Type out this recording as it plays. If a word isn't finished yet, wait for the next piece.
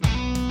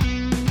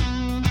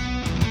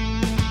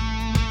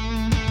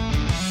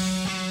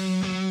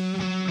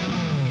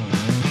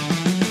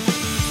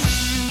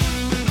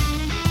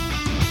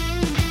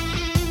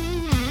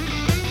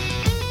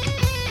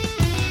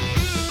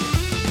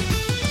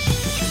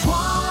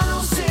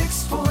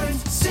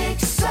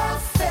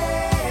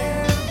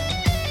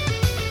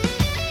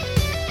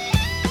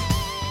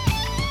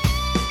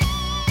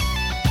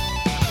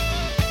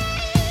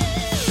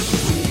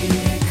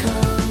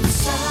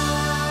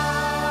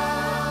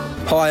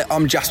Hi,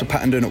 I'm Jasper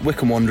Pattendon at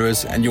Wycombe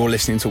Wanderers, and you're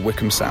listening to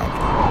Wycombe Sound.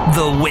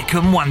 The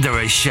Wycombe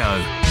Wanderers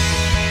Show.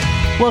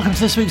 Welcome to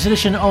this week's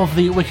edition of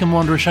the Wycombe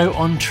Wanderers Show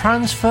on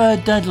Transfer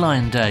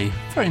Deadline Day.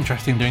 Very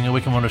interesting doing a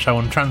Wycombe Wanderers Show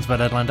on Transfer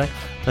Deadline Day.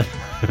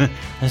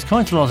 There's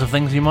quite a lot of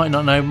things you might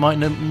not know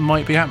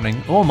might be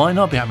happening or might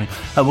not be happening.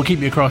 We'll keep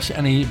you across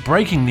any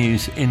breaking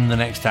news in the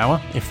next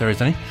hour, if there is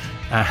any,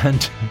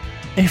 and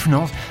if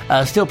not,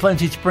 still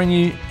plenty to bring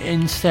you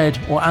instead,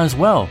 or as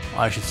well,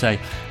 I should say.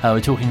 We're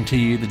talking to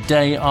you the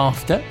day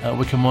after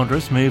Wycombe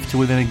Wanderers moved to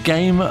within a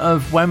game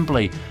of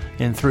Wembley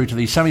in through to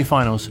the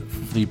semi-finals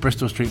for the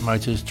Bristol Street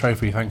Motors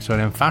Trophy, thanks to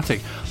an emphatic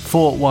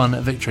 4-1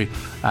 victory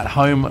at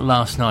home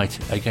last night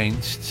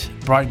against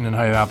Brighton and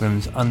Hove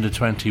Albion's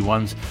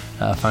under-21s.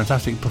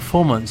 Fantastic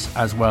performance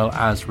as well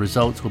as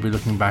results. We'll be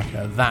looking back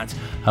at that.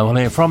 We'll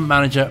hear from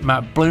manager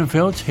Matt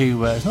Bloomfield,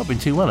 who has not been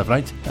too well of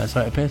late, so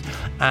it appears,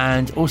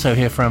 and also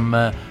hear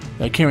from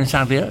Kieran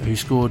Sadlier, who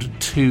scored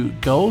 2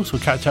 goals.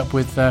 We'll catch up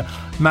with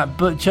Matt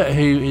Butcher,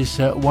 who is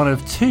one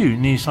of 2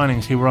 new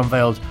signings who were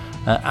unveiled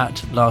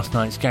at last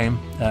night's game.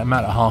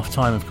 Matt at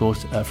half-time, of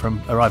course,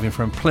 arriving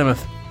from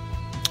Plymouth.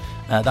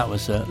 That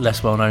was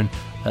less well-known.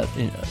 I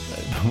think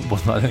it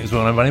was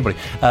well-known by anybody.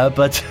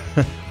 But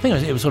I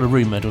think it was sort of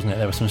rumoured, wasn't it?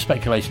 There was some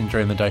speculation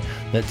during the day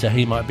that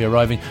he might be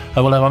arriving.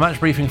 We'll have a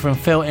match briefing from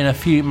Phil in a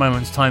few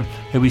moments' time,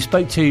 who we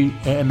spoke to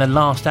in the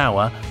last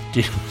hour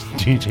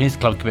due to his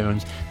club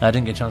commitments. I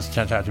didn't get a chance to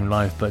chat to him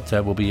live, but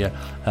we'll be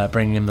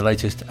bringing him the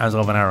latest as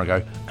of an hour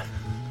ago.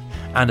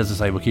 And as I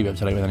say, we'll keep you up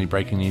to date with any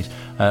breaking news.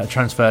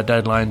 Transfer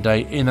deadline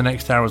day in the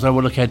next hour as well.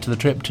 We'll look ahead to the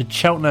trip to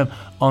Cheltenham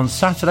on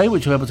Saturday,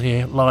 which you'll be able to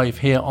hear live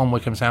here on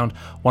Wycombe Sound,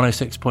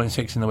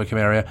 106.6 in the Wycombe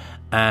area,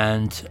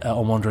 and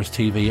on Wanderers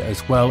TV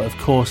as well. Of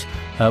course,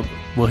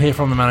 we'll hear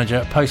from the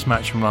manager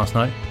post-match from last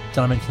night. Did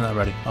I mention that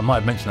already? I might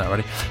have mentioned that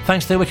already.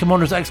 Thanks to the Wycombe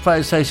Wanderers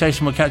Ex-Players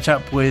Association, we'll catch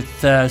up with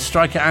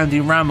striker Andy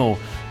Rammell,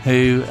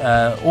 who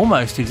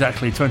almost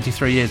exactly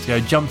 23 years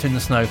ago jumped in the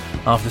snow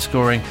after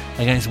scoring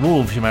against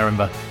Wolves, you may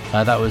remember.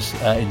 That was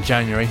in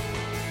January.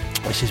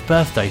 It's his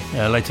birthday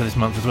later this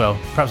month as well,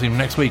 perhaps even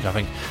next week, I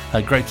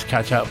think. Great to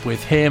catch up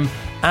with him.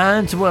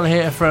 And we'll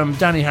hear from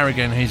Danny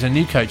Harrigan, who's a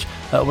new coach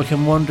at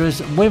Wycombe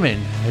Wanderers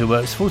Women, who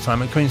works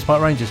full-time at Queen's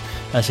Park Rangers.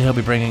 So he'll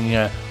be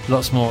bringing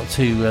lots more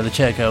to the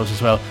Chair Girls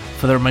as well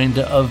for the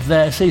remainder of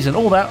their season.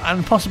 All that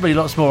and possibly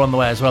lots more on the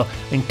way as well,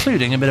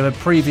 including a bit of a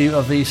preview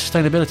of the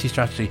sustainability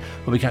strategy.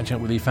 We'll be catching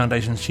up with the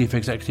Foundation's Chief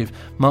Executive,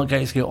 Mark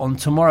Gateskill, on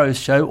tomorrow's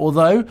show.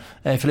 Although,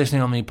 if you're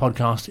listening on the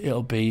podcast,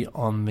 it'll be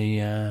on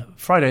the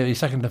Friday, the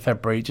 2nd of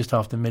February, just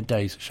after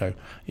midday's show.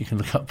 You can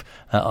look up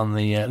on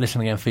the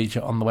Listen Again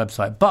feature on the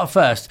website. But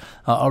first,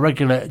 our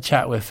regular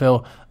chat with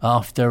Phil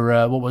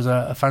after what was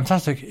a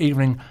fantastic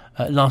evening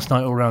last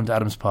night all round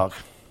Adams Park.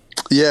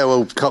 Yeah,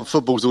 well, cup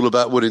football's all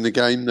about winning the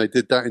game. They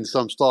did that in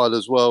some style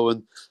as well,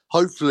 and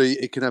hopefully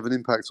it can have an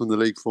impact on the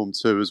league form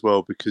too as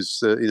well,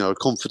 because a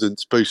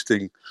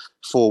confidence-boosting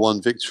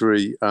 4-1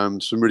 victory,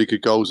 some really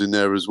good goals in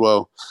there as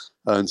well,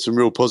 and some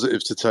real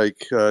positives to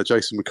take.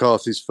 Jason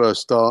McCarthy's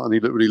first start, and he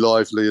looked really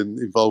lively and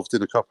involved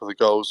in a couple of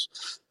the goals.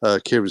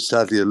 Kieran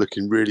Sadlier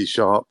looking really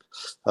sharp.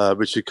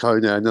 Richard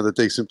Kona, another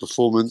decent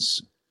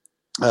performance.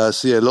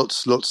 So yeah,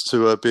 lots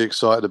to be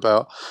excited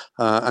about,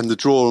 and the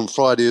draw on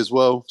Friday as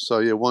well. So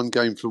yeah, one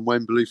game from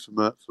Wembley from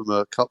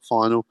a cup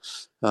final,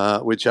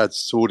 which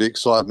adds to all the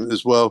excitement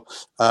as well.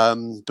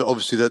 But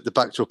obviously, the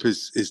backdrop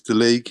is the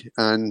league,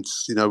 and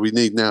we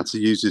need now to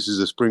use this as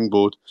a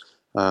springboard.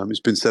 It's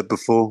been said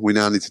before, we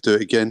now need to do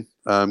it again.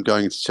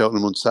 Going into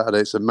Cheltenham on Saturday,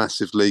 it's a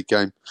massive league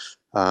game.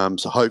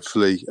 So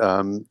hopefully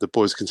the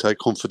boys can take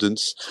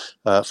confidence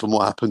from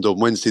what happened on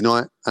Wednesday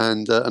night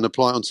and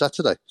apply it on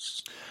Saturday.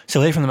 So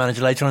we'll hear from the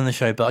manager later on in the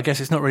show, but I guess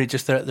it's not really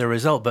just the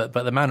result, but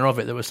the manner of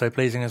it that was so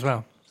pleasing as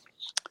well.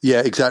 Yeah,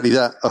 exactly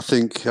that. I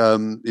think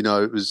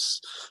it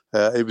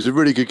was a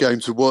really good game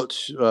to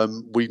watch.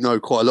 We know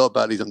quite a lot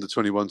about these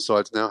under-21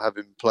 sides now,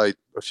 having played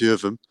a few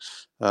of them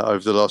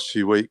over the last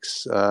few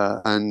weeks,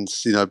 and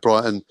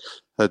Brighton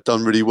had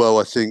done really well,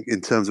 I think, in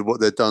terms of what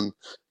they've done,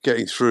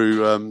 getting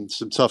through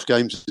some tough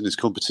games in this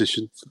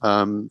competition.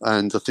 And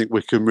I think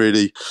Wycombe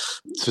really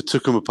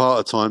took them apart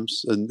at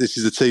times. And this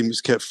is a team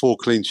that's kept 4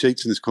 clean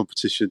sheets in this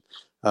competition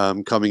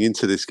coming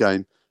into this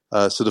game.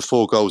 So the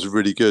 4 goals are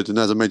really good. And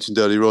as I mentioned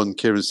earlier on,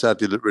 Kieran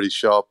Sadlier looked really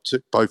sharp,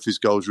 took both his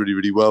goals really,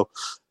 really well.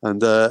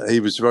 And he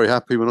was very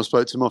happy when I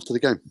spoke to him after the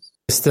game.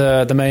 It's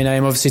the main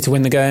aim, obviously, to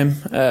win the game.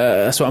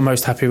 That's what I'm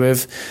most happy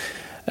with.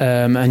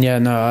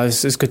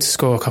 It's good to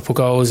score a couple of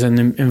goals and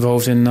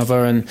involved in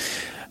another, and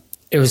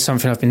it was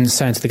something I've been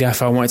saying to the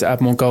gaffer. I wanted to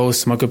add more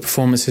goals to my good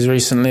performances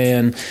recently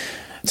and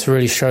to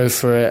really show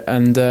for it,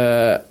 and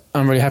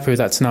I'm really happy with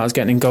that tonight. I was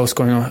getting in goal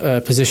scoring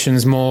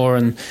positions more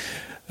and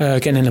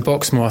getting in the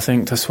box more. I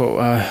think that's what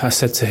I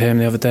said to him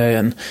the other day,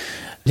 and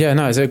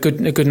it's a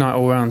good night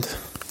all round.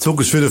 Talk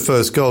us through the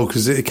first goal,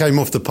 because it came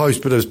off the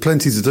post, but there was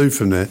plenty to do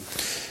from there.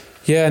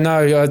 Yeah,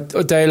 no,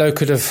 Dalo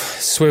could have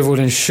swiveled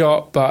and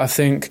shot, but I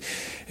think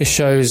it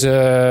shows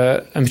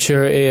a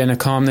maturity and a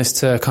calmness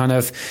to kind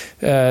of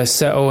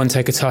settle and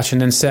take a touch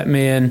and then set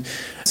me in.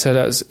 So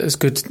that's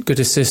good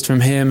assist from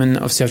him. And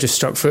obviously I've just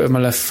struck through it with my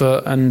left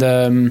foot. And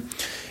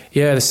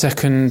the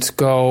second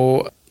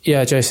goal,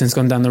 Jason's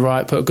gone down the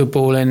right, put a good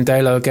ball in.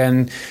 Dalo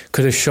again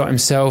could have shot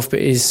himself, but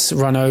he's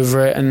run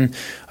over it. And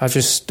I've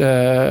just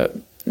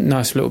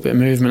nice little bit of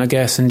movement, I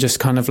guess, and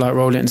just kind of like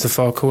rolled it into the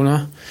far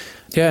corner.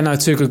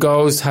 Two good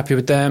goals, happy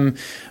with them.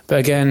 But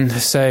again,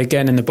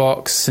 getting in the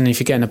box, and if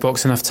you get in the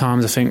box enough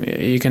times, I think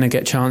you're going to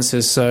get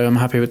chances, so I'm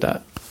happy with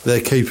that. Their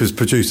keepers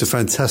produced a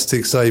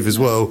fantastic save as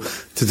well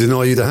to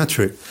deny you the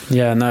hat-trick.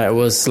 Yeah, no, it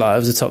was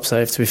a top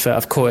save, to be fair.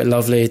 I've caught it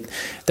lovely.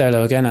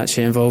 Dalo again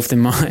actually involved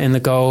in the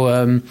goal.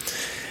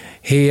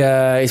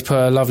 He's put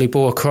a lovely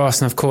ball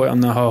across, and I've caught it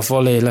on the half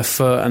volley, left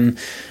foot, and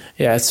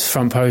it's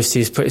front post.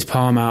 He's put his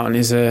palm out, and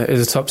it's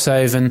a top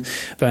save.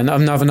 But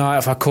another night,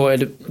 if I caught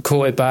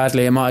it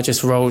badly, it might have just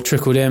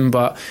trickled in.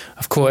 But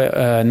I've caught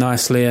it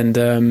nicely, and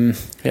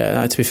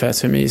to be fair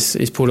to him,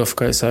 he's pulled off a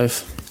great save.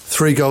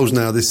 3 goals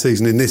now this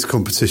season in this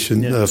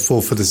competition, 4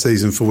 for the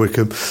season for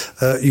Wycombe.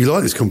 You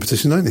like this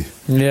competition, don't you?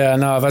 Yeah,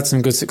 no, I've had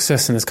some good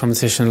success in this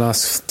competition the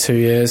last 3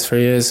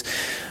 years.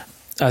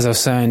 As I was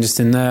saying, just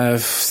in there,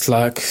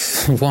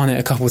 I've won it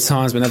a couple of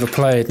times but never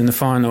played in the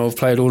final. I've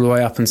played all the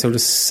way up until the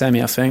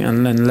semi, I think,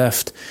 and then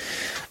left.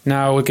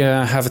 Now we're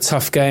going to have a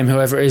tough game,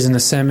 whoever it is in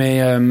the semi,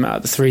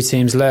 at the 3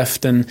 teams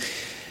left, and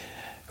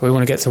we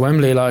want to get to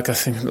Wembley, like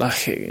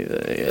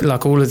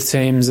all of the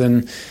teams.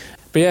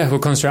 But we'll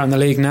concentrate on the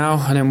league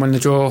now, and then when the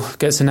draw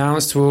gets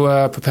announced,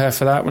 we'll prepare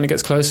for that when it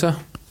gets closer.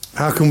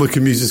 How can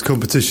Wycombe use this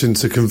competition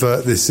to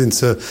convert this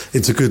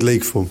into good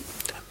league form?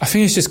 I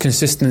think it's just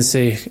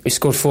consistency. We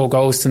scored 4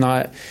 goals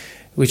tonight,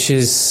 which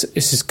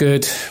is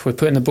good. We're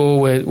putting the ball,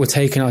 we're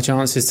taking our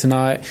chances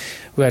tonight.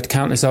 We had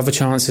countless other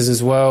chances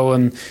as well,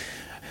 and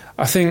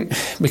I think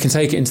we can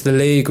take it into the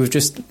league. We've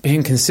just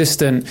been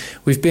consistent.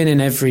 We've been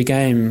in every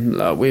game.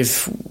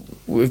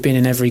 We've been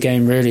in every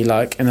game really,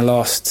 like in the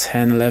last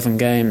 10, 11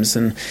 games,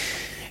 and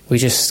we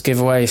just give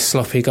away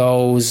sloppy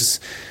goals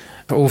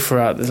all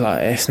throughout.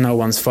 It's no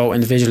one's fault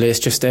individually. It's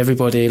just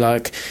everybody,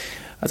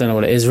 I don't know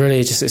what it is really.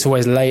 It's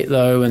always late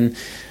though, and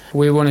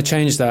we want to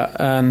change that.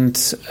 And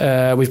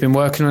we've been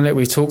working on it.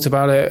 We've talked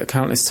about it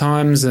countless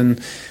times, and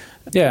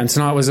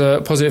tonight was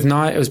a positive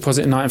night. It was a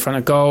positive night in front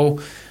of goal,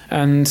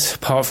 and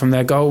apart from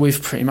their goal,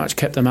 we've pretty much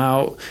kept them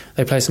out.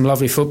 They play some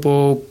lovely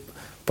football,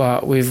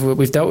 but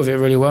we've dealt with it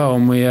really well,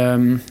 and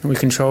we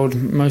controlled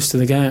most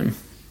of the game.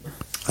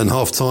 And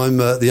half-time,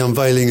 the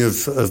unveiling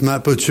of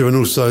Matt Butcher, and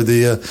also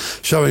the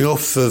showing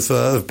off of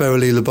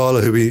Berily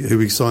Labala, who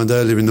we signed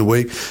earlier in the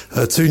week.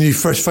 2 new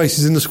fresh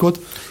faces in the squad?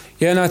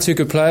 Yeah, no, 2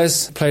 good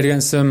players. Played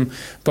against them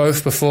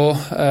both before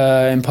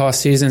in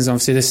past seasons.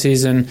 Obviously this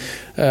season,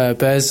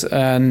 Bez.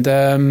 And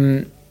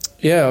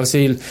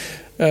obviously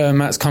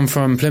Matt's come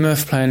from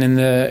Plymouth, playing in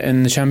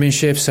the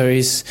Championship, so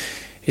he's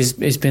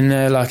been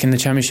there in the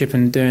Championship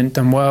and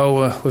done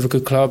well with a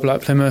good club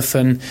like Plymouth.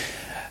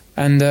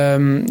 So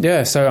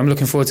I'm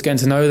looking forward to getting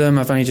to know them.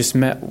 I've only just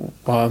met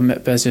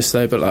Bez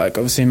yesterday, but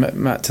obviously met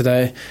Matt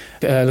today.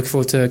 Looking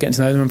forward to getting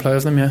to know them and play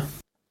with them, yeah.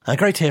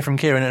 Great to hear from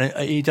Kieran,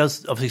 and he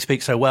does obviously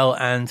speak so well,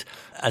 and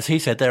as he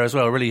said there as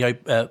well, really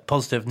hope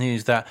positive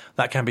news that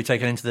can be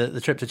taken into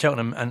the trip to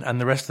Cheltenham and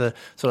the rest of the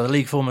sort of the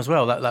league form as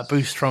well, that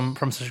boost from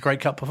such a great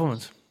cup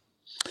performance.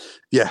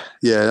 Yeah,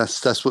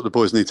 that's what the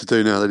boys need to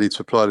do now. They need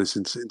to apply this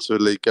into a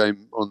league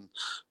game on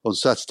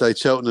Saturday.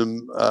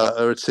 Cheltenham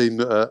are a team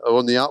that are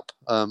on the up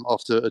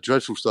after a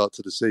dreadful start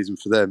to the season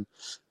for them.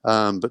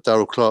 But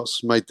Darryl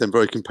Clark's made them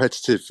very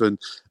competitive and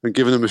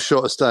given them a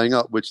shot of staying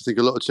up, which I think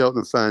a lot of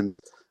Cheltenham fans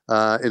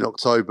in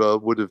October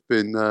would have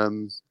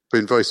been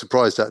very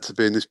surprised at, to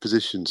be in this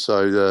position.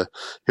 So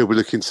he'll be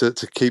looking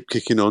to keep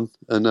kicking on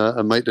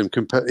and make them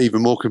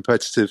even more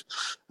competitive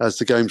as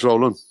the games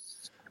roll on.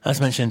 As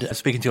mentioned,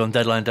 speaking to you on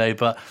deadline day,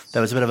 but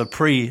there was a bit of a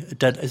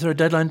is there a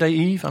deadline day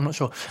eve? I'm not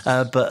sure.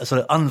 But sort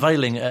of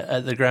unveiling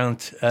at the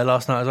ground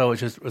last night as well,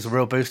 which was a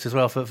real boost as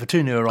well for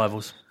 2 new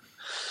arrivals.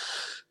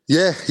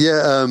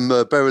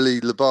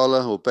 Berily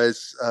Labala, or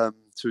Bez,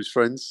 to his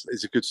friends,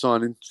 is a good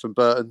signing from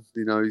Burton.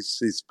 You know,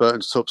 he's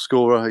Burton's top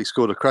scorer. He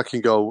scored a cracking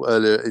goal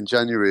earlier in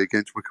January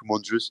against Wycombe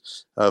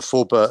Wanderers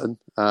for Burton.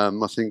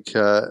 I think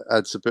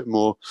adds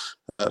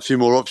a few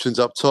more options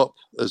up top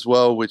as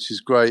well, which is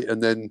great.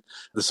 And then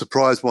the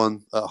surprise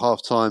one at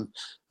half-time,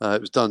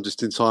 it was done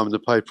just in time, and the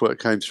paperwork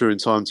came through in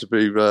time to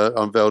be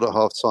unveiled at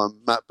half-time.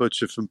 Matt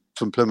Butcher from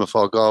Plymouth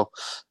Argyle,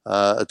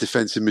 a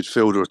defensive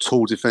midfielder, a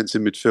tall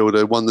defensive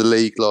midfielder, won the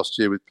league last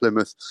year with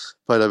Plymouth,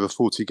 played over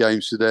 40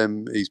 games for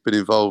them. He's been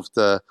involved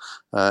in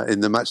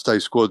the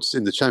matchday squads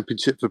in the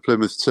Championship for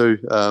Plymouth too.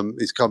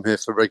 He's come here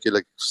for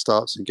regular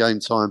starts and game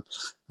time.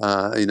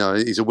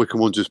 He's a Wycombe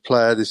Wanderers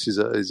player. This is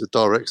a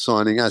direct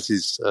signing, as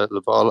is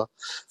Labala.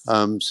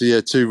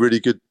 2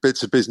 really good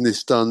bits of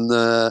business done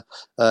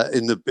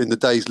in the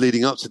days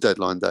leading up to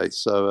deadline day.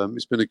 So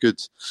it's been a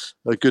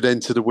good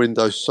end to the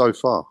window so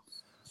far.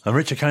 And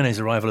Richard Kone's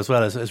arrival as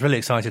well has really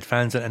excited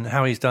fans, and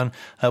how he's done,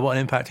 what an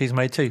impact he's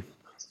made too.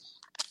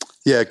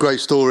 Yeah, great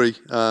story.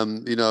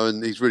 And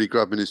he's really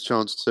grabbing his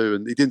chance too.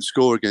 And he didn't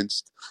score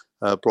against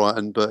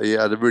Brighton, but he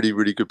had a really,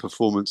 really good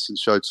performance and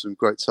showed some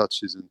great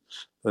touches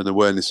and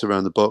awareness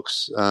around the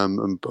box,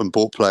 and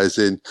brought players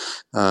in.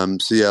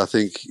 I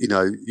think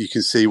you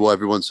can see why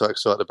everyone's so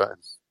excited about him.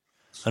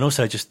 And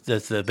also, just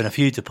there's been a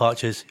few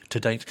departures to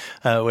date,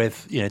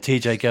 with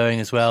TJ going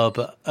as well.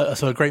 But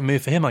a great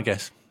move for him, I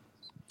guess.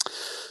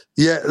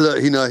 Yeah,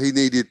 look, he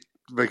needed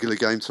regular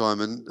game time,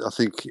 and I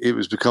think it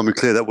was becoming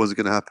clear that wasn't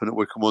going to happen at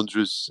Wycombe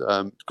Wanderers.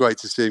 Great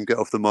to see him get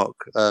off the mark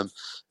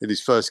in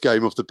his first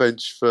game off the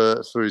bench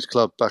for his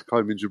club back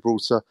home in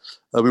Gibraltar.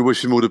 We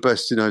wish him all the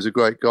best. He's a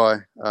great guy,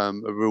 a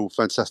real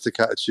fantastic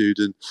attitude,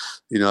 and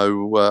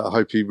I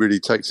hope he really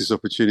takes this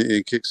opportunity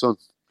and kicks on.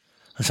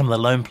 And some of the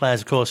loan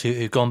players, of course,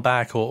 who've gone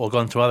back or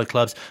gone to other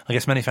clubs, I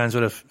guess many fans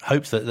would have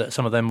hoped that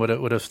some of them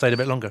would have stayed a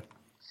bit longer.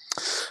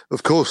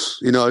 Of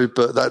course,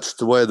 but that's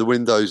the way of the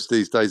windows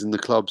these days in the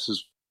clubs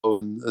as well.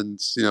 And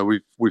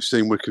we've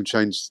seen Wycombe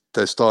change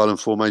their style and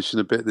formation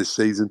a bit this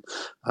season.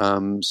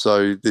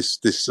 So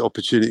this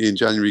opportunity in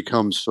January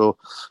comes for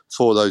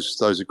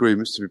those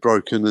agreements to be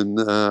broken and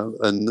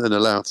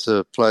allow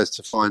players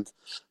to find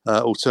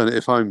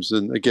alternative homes.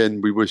 And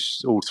again, we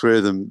wish all three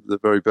of them the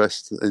very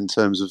best in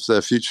terms of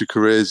their future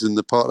careers and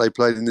the part they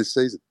played in this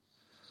season.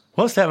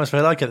 What's the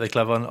atmosphere like at the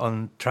club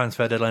on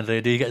transfer deadline day?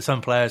 Do you get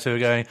some players who are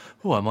going,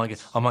 "Oh, I might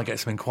get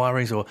some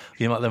inquiries," or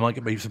there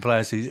might be some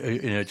players who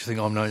just think,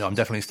 "Oh no, I'm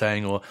definitely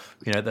staying," or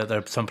there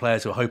are some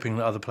players who are hoping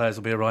that other players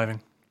will be arriving?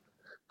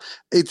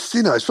 It's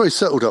it's very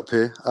settled up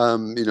here.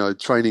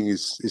 Training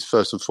is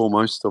first and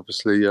foremost.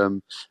 Obviously,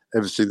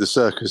 everything, the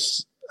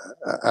circus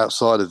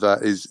outside of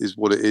that is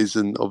what it is,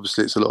 and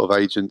obviously it's a lot of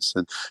agents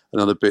and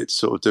other bits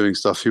sort of doing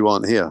stuff who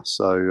aren't here.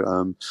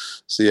 So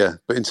yeah.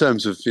 But in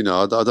terms of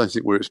I don't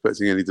think we're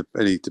expecting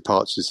any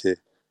departures here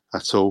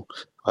at all.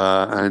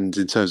 And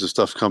in terms of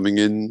stuff coming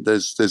in,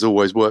 there's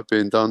always work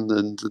being done,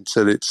 and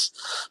until it's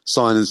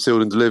signed and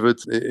sealed and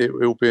delivered, it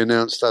will be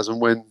announced as and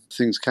when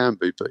things can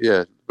be. But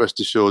yeah, rest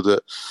assured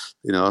that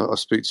I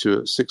speak to you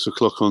at 6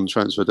 o'clock on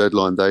transfer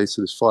deadline day,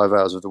 so there's 5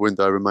 hours of the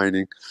window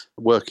remaining.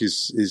 Work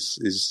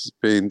is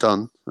being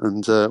done,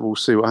 and we'll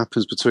see what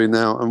happens between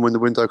now and when the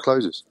window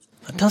closes.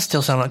 It does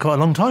still sound like quite a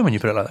long time when you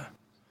put it like that.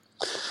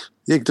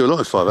 Yeah, you can do a lot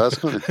in 5 hours,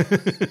 can't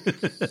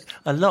you?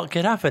 A lot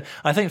can happen.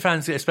 I think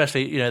fans,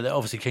 especially, they're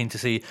obviously keen to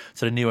see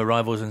sort of new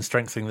arrivals and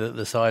strengthening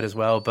the side as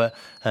well. But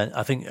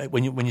I think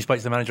when you spoke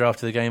to the manager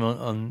after the game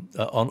on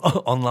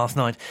last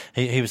night,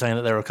 he was saying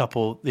that there are a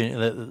couple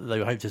that they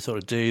hope to sort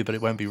of do, but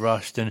it won't be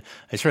rushed. And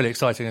it's really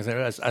exciting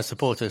as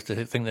supporters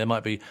to think there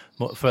might be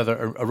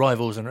further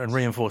arrivals and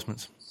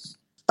reinforcements.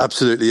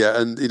 Absolutely,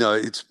 yeah, and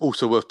it's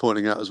also worth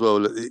pointing out as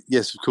well.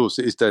 Yes, of course,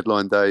 it is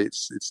deadline day.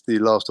 It's the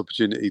last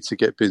opportunity to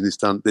get business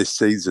done this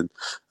season.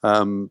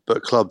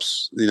 But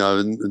clubs,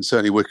 and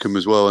certainly Wycombe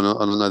as well, and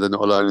I know they're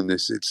not alone in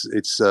this.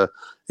 It's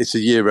a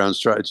year-round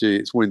strategy.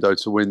 It's window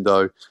to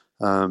window.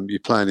 You're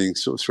planning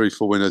sort of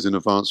 3-4 windows in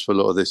advance for a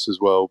lot of this as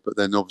well. But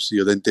then obviously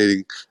you're then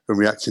dealing and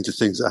reacting to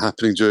things that are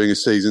happening during a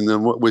season.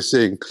 And what we're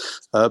seeing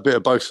a bit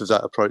of both of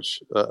that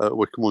approach at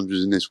Wycombe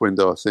Wanderers in this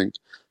window, I think.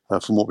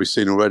 From what we've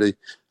seen already.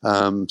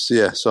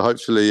 So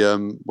hopefully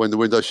when the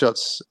window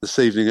shuts this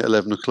evening at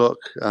 11 o'clock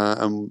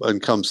and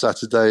come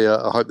Saturday,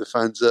 I hope the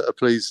fans are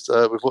pleased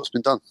with what's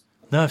been done.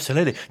 No,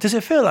 absolutely. Does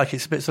it feel like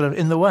it's a bit sort of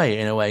in the way,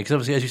 in a way? Because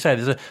obviously, as you say,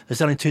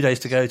 there's only 2 days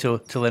to go till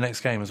the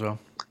next game as well.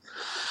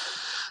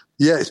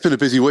 Yeah, it's been a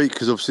busy week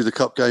because obviously the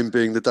cup game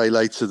being the day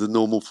later than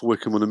normal for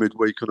Wycombe on a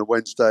midweek on a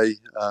Wednesday.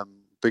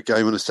 Big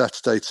game on a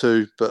Saturday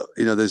too, but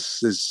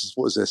there's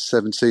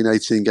 17,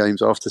 18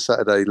 games after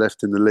Saturday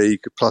left in the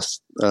league,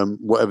 plus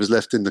whatever's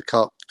left in the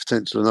cup,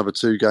 potential another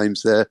 2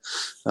 games there,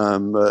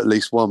 at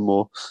least one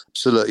more.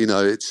 So look,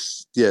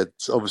 it's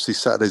obviously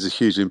Saturday's a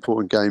hugely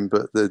important game,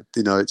 but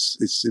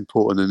it's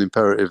important and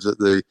imperative that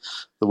the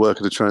work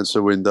of the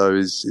transfer window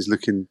is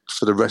looking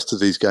for the rest of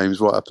these games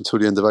right up until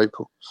the end of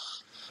April.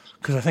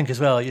 Because I think as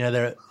well,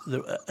 there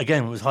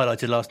again, it was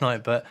highlighted last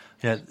night, but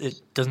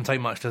it doesn't take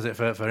much, does it,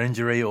 for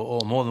injury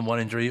or more than one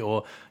injury,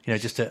 or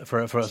just for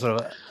a sort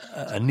of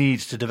a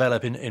need to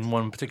develop in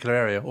one particular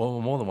area,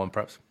 or more than one,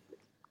 perhaps.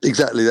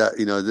 Exactly that.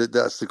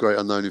 That's the great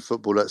unknown in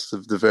football. That's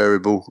the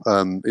variable.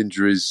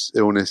 Injuries,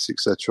 illness,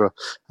 etc.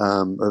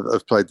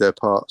 Have played their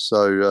part.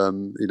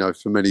 So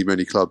for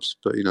many clubs,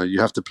 but you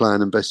have to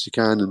plan as best you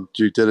can and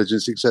due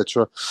diligence,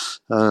 etc.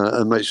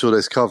 And make sure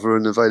there's cover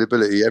and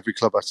availability. Every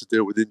club has to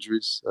deal with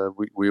injuries.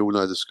 We all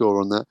know the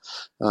score on that.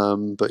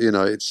 But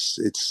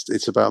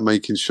it's about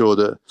making sure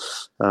that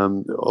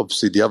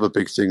obviously the other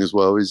big thing as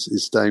well is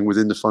staying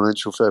within the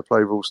financial fair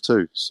play rules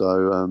too.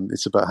 So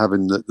it's about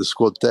having the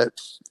squad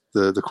depth,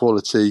 the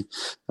quality,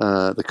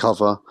 the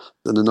cover,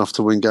 and enough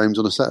to win games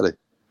on a Saturday.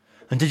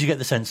 And did you get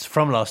the sense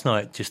from last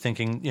night, just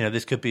thinking,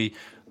 this could be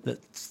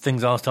that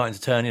things are starting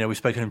to turn? We've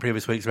spoken in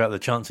previous weeks about the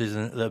chances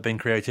that have been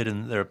created,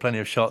 and there are plenty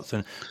of shots,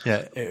 and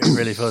it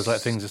really feels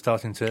like things are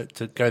starting to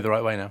go the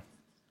right way now.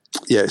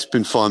 Yeah, it's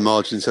been fine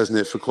margins, hasn't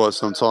it, for quite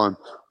some time,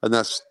 and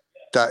that's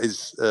that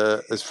is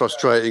as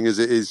frustrating as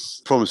it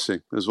is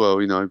promising as well,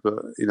 but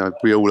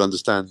we all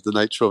understand the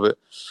nature of it.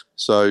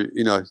 So,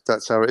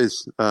 that's how it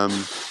is.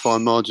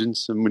 Fine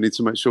margins, and we need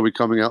to make sure we're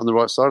coming out on the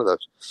right side of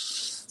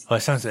those. Well,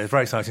 it sounds like a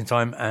very exciting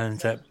time,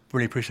 and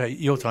really appreciate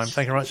your time.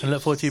 Thank you very much, and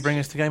look forward to you bringing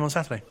us the game on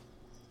Saturday.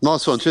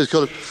 Nice one. Cheers,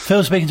 Colin.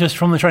 Phil speaking to us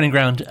from the training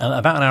ground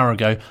about an hour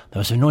ago. There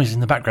were some noises in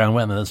the background,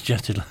 weren't there, that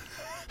suggested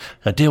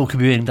a deal could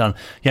be being done.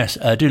 Yes,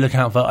 do look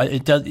out for it.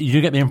 You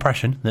do get the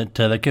impression that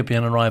there could be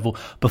an arrival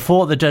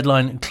before the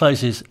deadline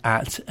closes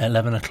at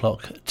 11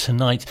 o'clock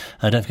tonight.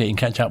 Don't forget you can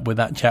catch up with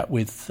that chat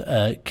with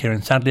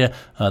Kieran Sadlier,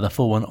 the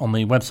full one on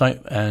the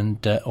website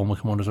and on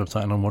Wycombe Wanderers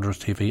website and on Wanderers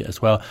TV as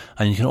well.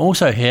 And you can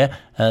also hear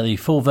the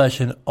full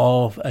version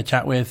of a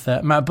chat with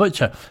Matt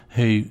Butcher,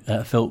 who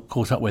Phil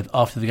caught up with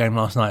after the game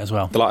last night as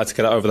well. Delighted to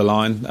get it over the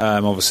line.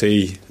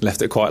 Obviously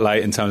left it quite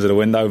late in terms of the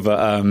window, but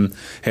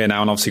here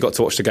now, and obviously got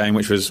to watch the game,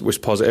 which was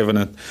positive,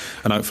 and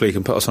hopefully he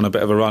can put us on a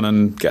bit of a run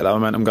and get that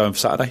momentum going for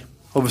Saturday.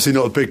 Obviously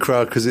not a big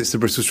crowd because it's the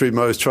Bristol Street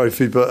Motors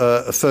Trophy, but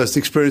a first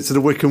experience of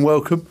the Wycombe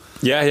welcome.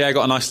 Yeah,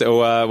 got a nice little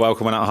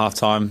welcome when at half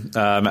time.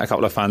 Met a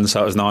couple of fans,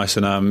 so it was nice,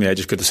 and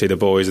just good to see the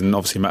boys, and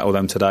obviously met all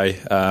them today.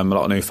 A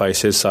lot of new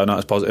faces, so no,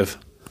 it's positive.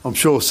 I'm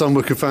sure some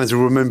Wycombe fans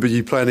will remember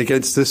you playing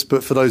against us,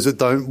 but for those that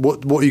don't,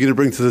 what are you going to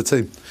bring to the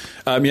team?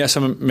 So I'm a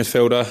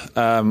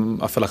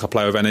midfielder. I feel like I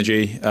play with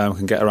energy,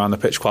 can get around the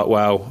pitch quite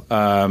well,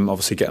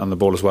 obviously getting on the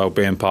ball as well,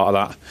 being part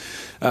of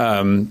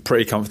that.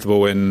 Pretty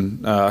comfortable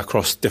in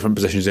across different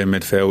positions in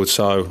midfield,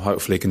 so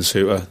hopefully can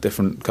suit a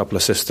different couple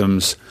of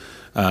systems,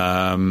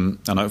 and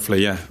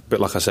hopefully, a bit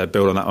like I said,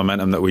 build on that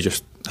momentum that we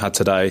just had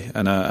today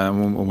and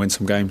we'll win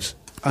some games.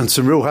 And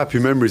some real happy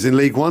memories in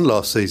League One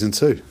last season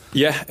too.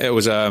 Yeah, it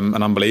was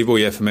an unbelievable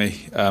year for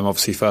me.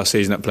 Obviously, first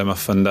season at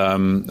Plymouth and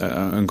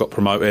got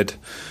promoted.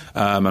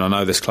 And I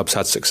know this club's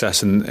had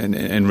success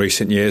in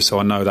recent years, so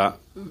I know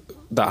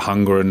that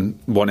hunger and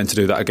wanting to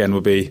do that again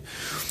would be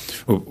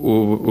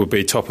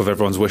top of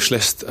everyone's wish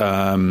list.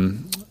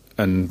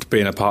 And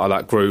being a part of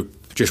that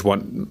group just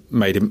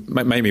made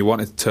me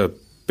want to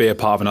be a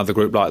part of another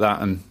group like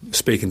that, and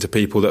speaking to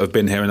people that have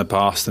been here in the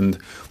past and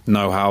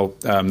know how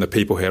the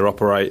people here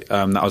operate,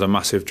 that was a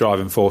massive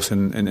driving force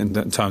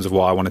in terms of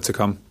why I wanted to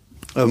come.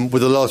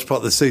 With a large part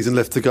of the season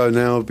left to go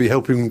now, I'll be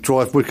helping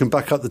drive Wycombe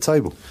back up the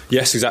table.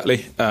 Yes,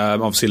 exactly.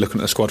 Obviously, looking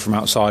at the squad from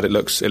outside, it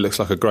looks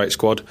like a great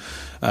squad,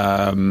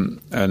 and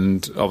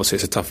obviously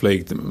it's a tough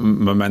league.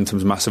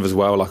 Momentum's massive as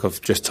well, like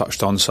I've just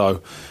touched on.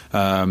 So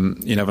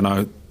you never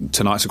know.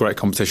 Tonight's a great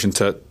competition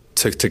to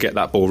get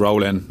that ball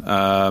rolling,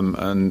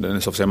 and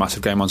it's obviously a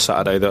massive game on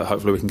Saturday that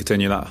hopefully we can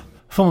continue that.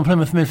 Former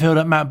Plymouth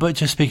midfielder Matt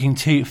Butcher speaking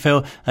to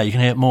Phil. You can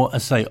hear more,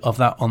 as I say, of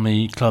that on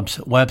the club's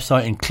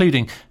website,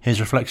 including his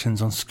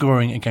reflections on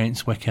scoring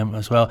against Wycombe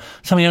as well.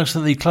 Something else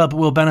that the club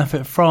will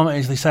benefit from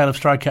is the sale of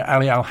striker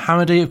Ali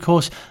Al-Hamadi, of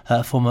course,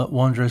 former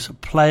Wanderers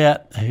player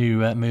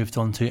who moved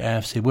on to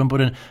AFC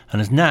Wimbledon and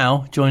has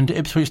now joined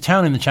Ipswich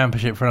Town in the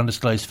Championship for an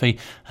undisclosed fee.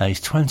 He's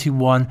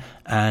 21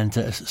 and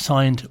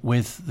signed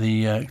with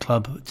the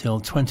club till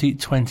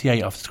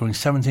 2028 after scoring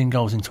 17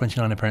 goals in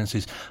 29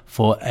 appearances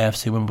for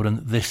AFC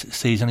Wimbledon this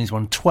season. He's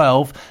won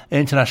 12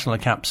 international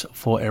caps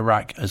for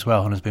Iraq as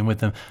well, and has been with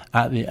them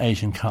at the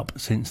Asian Cup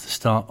since the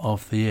start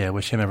of the year.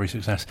 Wish him every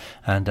success,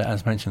 and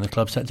as mentioned, the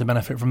club's set to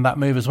benefit from that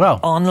move as well.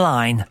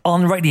 Online,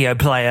 on Radio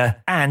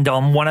Player, and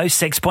on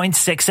 106.6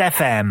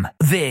 FM.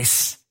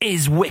 This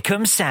is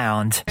Wycombe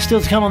Sound.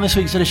 Still to come on this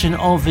week's edition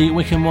of the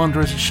Wycombe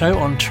Wanderers show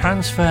on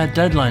Transfer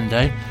Deadline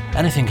Day.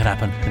 Anything can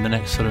happen in the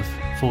next sort of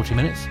 40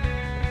 minutes.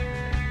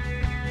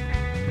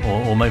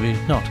 Or maybe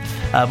not.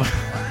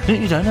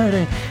 You don't know, do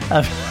you?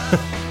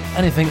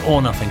 Anything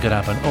or nothing could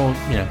happen. Or,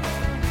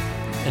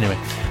 Anyway,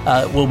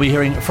 we'll be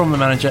hearing from the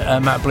manager,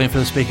 Matt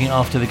Bloomfield, speaking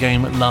after the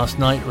game last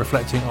night,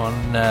 reflecting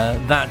on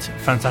that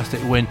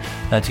fantastic win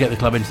to get the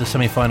club into the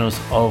semi-finals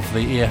of the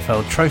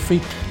EFL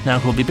Trophy, now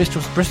called the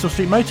Bristol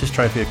Street Motors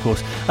Trophy, of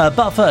course.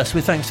 But first,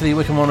 with thanks to the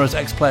Wycombe Wanderers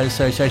Ex-Players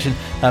Association,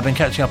 I've been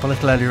catching up a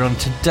little earlier on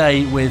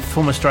today with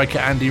former striker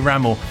Andy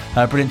Rammell.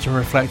 Brilliant to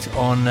reflect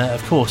on,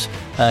 of course,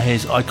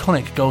 his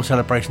iconic goal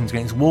celebrations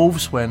against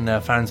Wolves when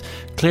fans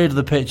cleared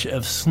the pitch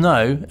of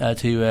snow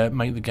to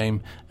make the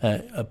game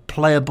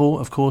playable.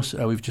 Of course,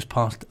 we've just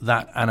passed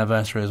that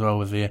anniversary as well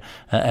with the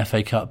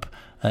FA Cup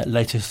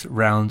latest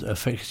round of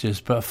fixtures.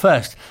 But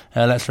first,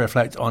 let's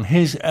reflect on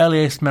his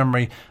earliest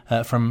memory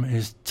from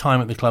his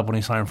time at the club when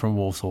he signed from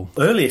Walsall.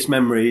 Earliest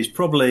memory is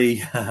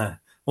probably,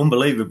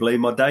 unbelievably,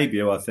 my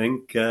debut, I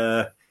think.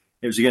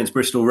 It was against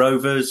Bristol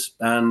Rovers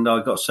and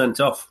I got sent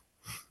off.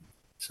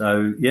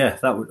 So, yeah,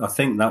 I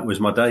think that was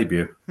my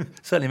debut.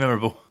 Certainly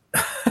memorable.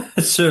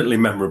 Certainly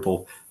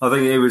memorable. I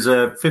think it was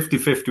a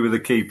 50-50 with the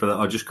keeper that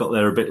I just got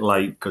there a bit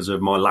late because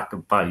of my lack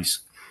of pace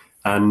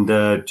and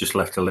just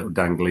left a little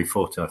dangly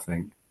foot, I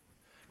think.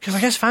 Because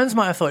I guess fans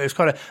might have thought it was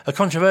quite a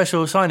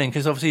controversial signing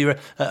because obviously you were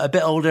a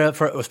bit older,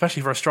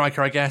 especially for a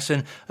striker, I guess,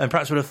 and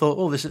perhaps would have thought,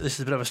 oh, this is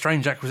a bit of a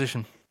strange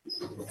acquisition.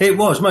 It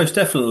was, most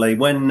definitely.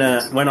 When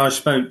I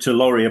spoke to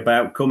Laurie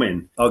about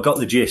coming, I got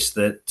the gist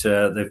that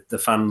the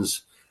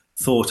fans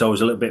thought I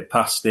was a little bit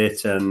past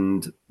it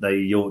and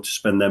they ought to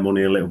spend their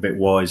money a little bit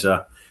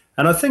wiser.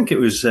 And I think it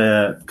was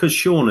because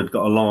Sean had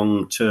got a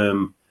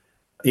long-term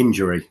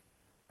injury,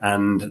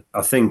 and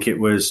I think it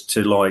was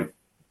to like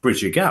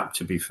bridge a gap,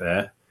 to be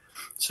fair.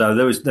 So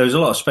there was a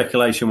lot of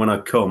speculation when I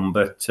come,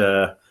 but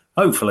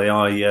hopefully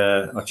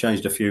I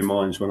changed a few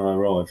minds when I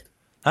arrived.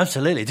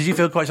 Absolutely. Did you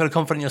feel quite sort of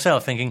confident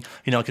yourself, thinking,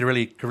 I could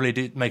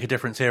really make a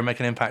difference here and make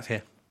an impact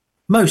here?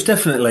 Most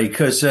definitely,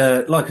 because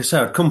like I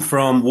said, I'd come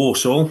from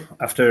Warsaw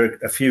after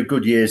a few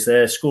good years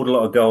there, scored a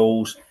lot of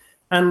goals,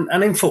 and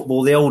in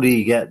football, the older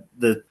you get,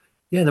 the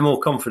more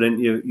confident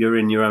you're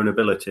in your own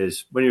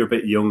abilities. When you're a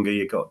bit younger,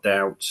 you've got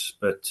doubts,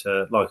 but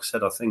like I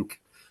said,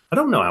 I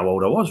don't know how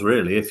old I was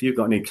really. If you've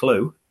got any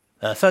clue,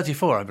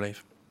 34, I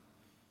believe.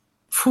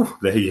 Phew,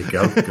 there you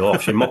go.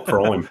 Gosh, in my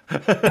prime.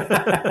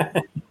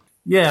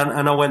 Yeah,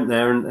 and I went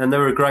there, and they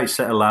were a great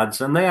set of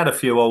lads, and they had a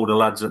few older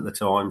lads at the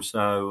time,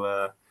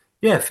 so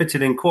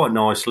fitted in quite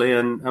nicely,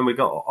 and we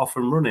got off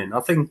and running. I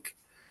think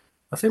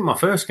my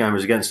first game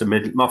was against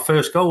my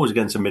first goal was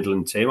against a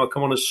Midland team. I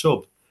come on as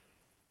sub,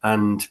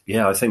 and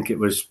I think it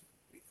was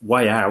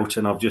way out,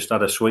 and I've just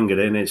had a swing at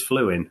it, and it's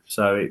flew in,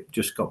 so it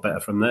just got better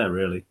from there,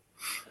 really.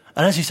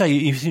 And as you say,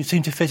 you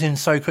seem to fit in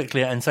so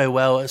quickly and so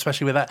well,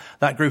 especially with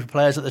that group of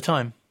players at the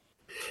time.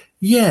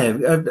 Yeah,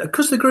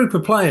 because the group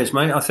of players,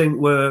 mate, I think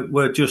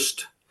were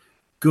just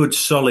good,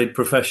 solid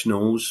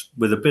professionals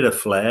with a bit of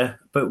flair,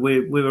 but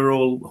we were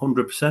all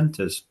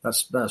 100%ers.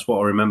 That's what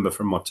I remember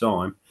from my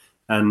time.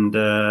 And,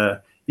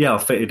 I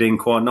fitted in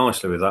quite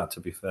nicely with that, to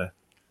be fair.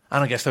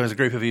 And I guess there was a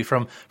group of you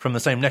from the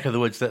same neck of the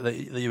woods that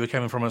you were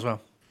coming from as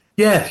well.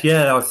 Yeah.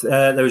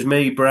 There was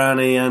me,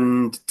 Brownie,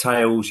 and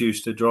Tails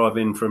used to drive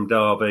in from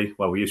Derby.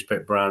 Well, we used to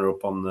pick Brownie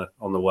up on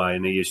the way,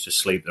 and he used to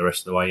sleep the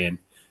rest of the way in.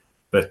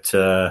 But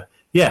so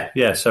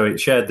it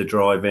shared the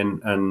drive in,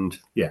 and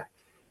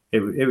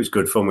it was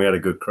good fun. We had a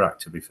good crack,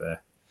 to be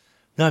fair.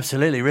 No,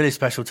 absolutely, really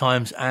special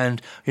times,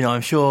 and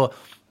I'm sure.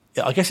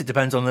 I guess it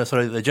depends on the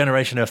sort of the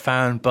generation of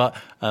fan, but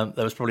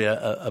there was probably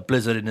a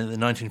blizzard in the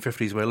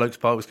 1950s where Lokes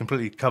Park was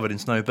completely covered in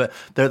snow. But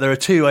there are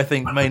two, I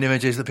think, main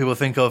images that people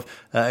think of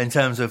in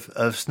terms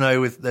of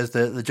snow. There's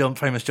the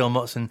famous John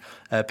Motson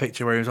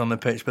picture where he was on the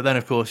pitch, but then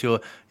of course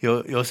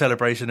your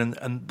celebration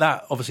and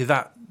that obviously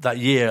that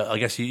year, I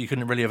guess you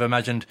couldn't really have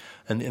imagined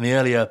in the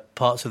earlier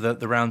parts of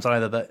the rounds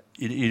either that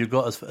you'd have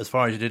got as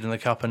far as you did in the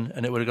cup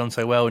and it would have gone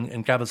so well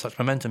and gathered such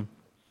momentum.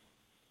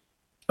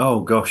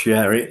 Oh gosh,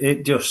 yeah!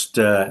 It just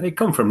it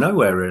come from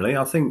nowhere, really.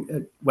 I think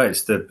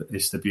it's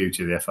the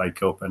beauty of the FA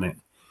Cup, and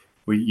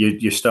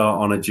you start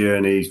on a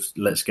journey.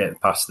 Let's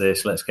get past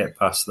this, let's get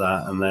past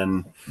that, and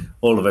then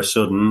all of a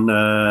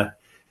sudden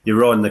you're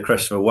riding the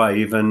crest of a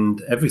wave, and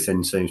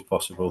everything seems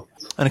possible.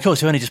 And of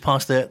course, you only just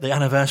passed the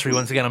anniversary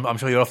once again. I'm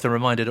sure you're often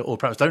reminded, or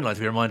perhaps don't like to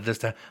be reminded as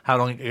to how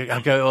long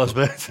ago it was,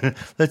 but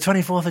the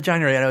 24th of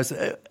January, and it was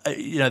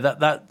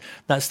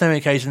that snowy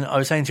occasion. I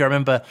was saying to you, I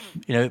remember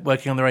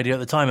working on the radio at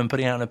the time and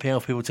putting out an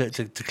appeal for people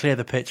to clear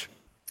the pitch.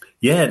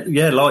 Yeah.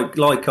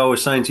 Like I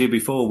was saying to you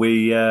before,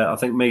 we I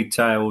think me,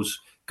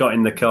 Tails, got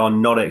in the car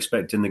not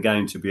expecting the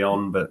game to be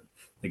on, but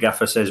the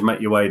gaffer says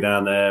make your way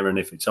down there, and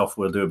if it's off,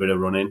 we'll do a bit of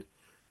running.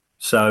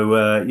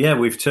 So,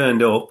 we've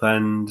turned up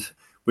and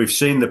we've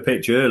seen the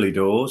pitch early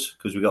doors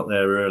because we got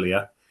there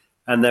earlier.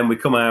 And then we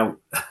come out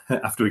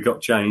after we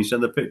got changed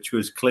and the pitch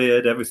was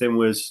cleared. Everything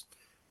was,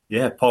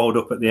 piled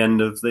up at the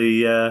end of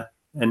the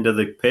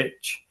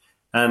pitch.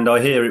 And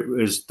I hear it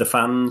was the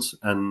fans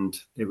and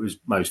it was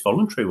most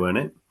voluntary, weren't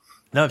it?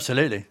 No,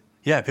 absolutely.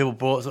 Yeah, people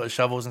brought sort of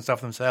shovels and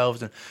stuff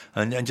themselves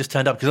and just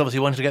turned up because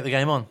obviously wanted to get the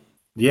game on.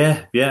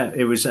 Yeah,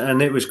 it was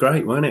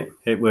great, wasn't it?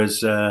 It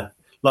was...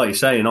 like you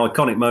say, an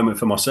iconic moment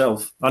for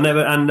myself. I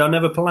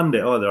never planned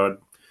it either.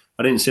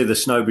 I didn't see the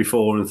snow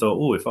before and thought,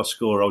 oh, if I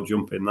score, I'll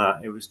jump in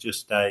that. It was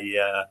just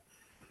a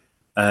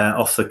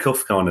off the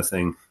cuff kind of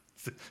thing.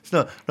 It's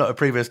not a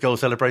previous goal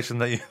celebration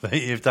that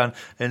you've done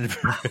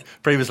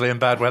previously in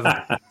bad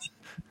weather.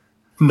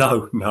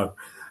 No.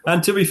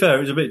 And to be fair,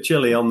 it was a bit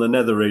chilly on the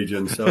nether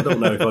region, so I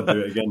don't know if I'd do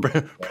it again.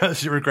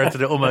 Perhaps you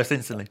regretted it almost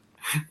instantly.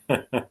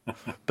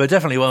 But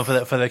definitely one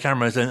for the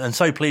cameras and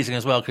so pleasing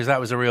as well because that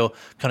was a real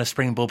kind of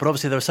springboard. But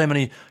obviously there were so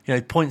many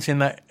points in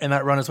that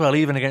run as well,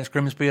 even against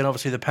Grimsby and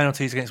obviously the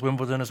penalties against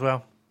Wimbledon as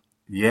well.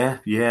 Yeah.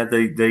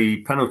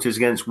 The penalties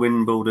against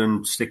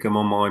Wimbledon stick them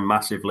on mine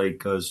massively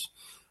because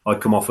I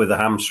come off with a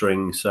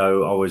hamstring,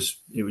 so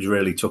it was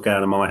really took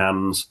out of my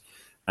hands,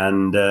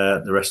 and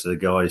the rest of the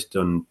guys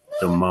done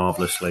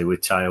marvellously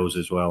with Tails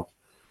as well.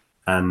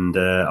 And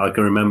I can't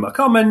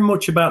remember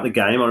much about the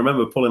game. I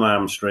remember pulling my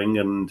hamstring,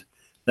 and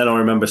then I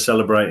remember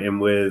celebrating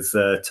with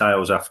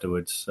Tails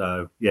afterwards.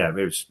 So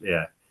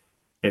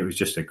it was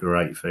just a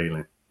great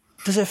feeling.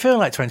 Does it feel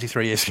like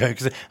 23 years ago?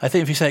 Because I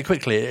think if you say it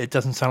quickly, it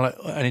doesn't sound like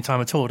any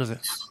time at all, does it?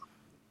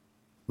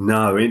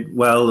 No.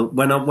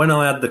 When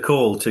I had the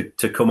call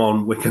to come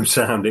on Wycombe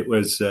Sound, it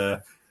was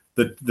the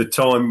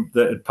time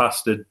that had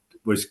passed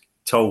was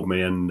told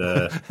me, and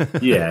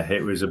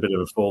it was a bit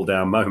of a fall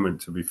down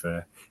moment. To be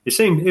fair,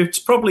 it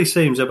probably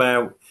seems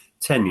about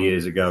 10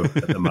 years ago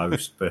at the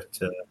most, but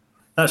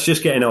that's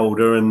just getting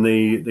older and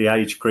the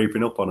age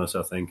creeping up on us,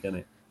 I think, isn't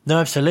it? No,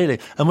 absolutely.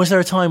 And was there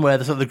a time where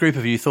the group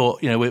of you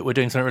thought, we're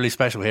doing something really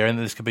special here, and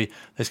this could be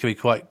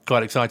quite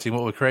exciting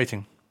what we're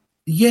creating?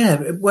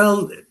 Yeah,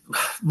 well,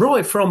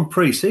 right from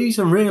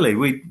pre-season, really,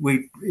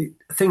 we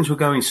things were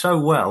going so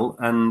well,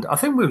 and I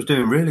think we was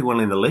doing really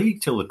well in the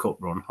league till the cup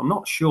run. I'm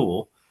not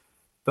sure,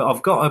 but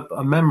I've got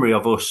a memory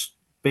of us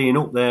being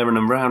up there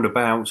and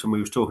roundabouts, and we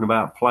was talking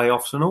about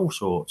playoffs and all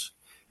sorts.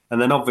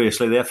 And then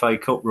obviously the FA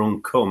Cup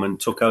run come and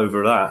took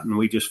over that, and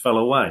we just fell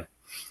away.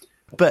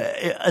 But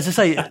as I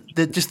say,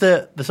 just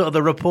the sort of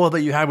the rapport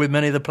that you had with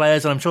many of the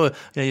players, and I'm sure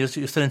you're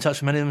still in touch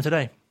with many of them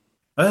today.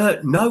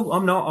 No,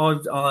 I'm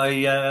not.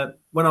 I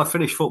when I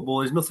finish football,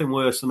 there's nothing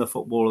worse than a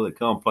footballer that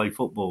can't play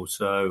football.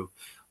 So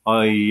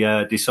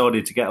I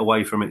decided to get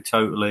away from it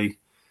totally,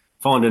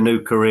 find a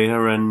new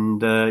career,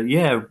 and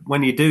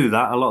when you do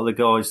that, a lot of the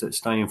guys that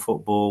stay in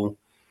football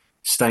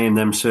stay in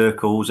them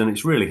circles, and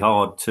it's really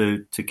hard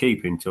to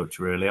keep in touch.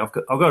 Really, I've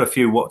got a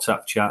few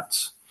WhatsApp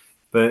chats,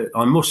 but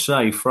I must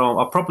say,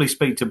 I probably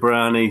speak to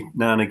Brownie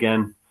now and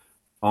again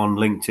on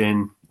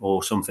LinkedIn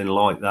or something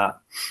like that.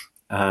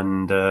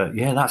 And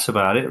that's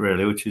about it,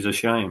 really, which is a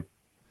shame.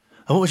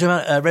 And what was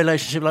your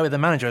relationship like with the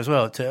manager as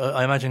well?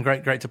 I imagine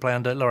great to play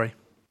under Laurie.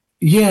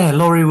 Yeah,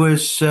 Laurie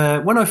was,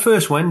 when I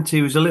first went,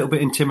 he was a little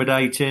bit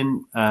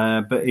intimidating,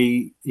 but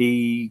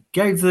he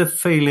gave the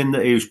feeling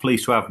that he was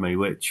pleased to have me,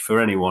 which for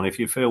anyone, if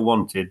you feel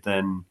wanted,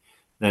 then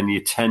you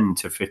tend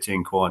to fit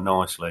in quite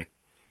nicely.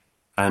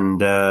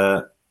 And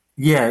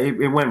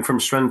it went from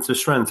strength to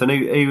strength. And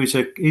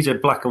he's a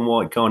black and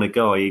white kind of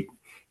guy.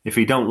 If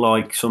he don't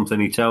like something,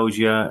 he tells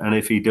you, and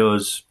if he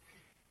does,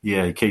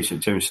 he keeps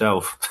it to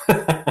himself.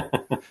 But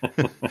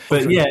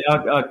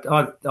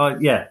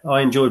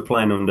I enjoyed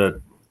playing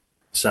under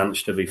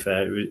Sanch. To be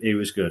fair, he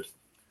was good.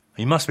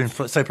 You must have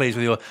been so pleased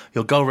with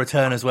your goal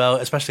return as well,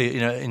 especially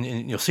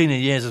in your senior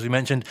years, as we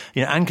mentioned,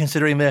 and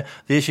considering the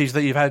issues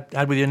that you've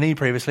had with your knee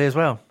previously as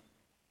well.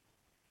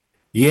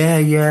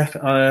 Yeah.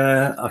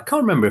 I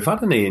can't remember if I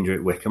had a knee injury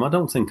at Wycombe. I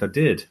don't think I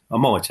did. I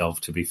might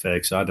have, to be fair,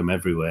 because I had them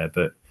everywhere,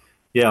 but.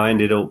 Yeah, I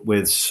ended up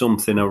with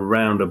something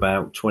around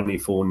about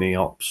 24 knee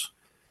ops.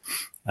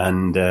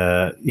 And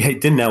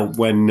it didn't help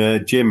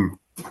when Jim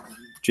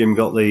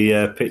got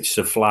the pitch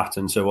so flat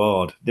and so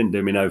hard. Didn't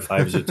do me no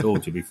favours at all,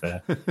 to be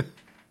fair.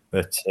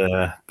 But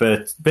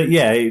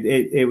yeah,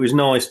 it was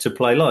nice to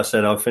play. Like I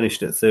said, I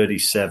finished at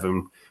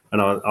 37,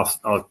 and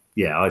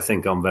I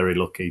think I'm very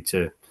lucky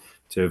to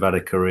have had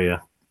a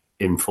career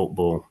in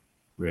football.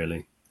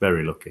 Really,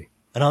 very lucky.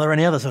 And are there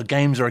any other sort of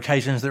games or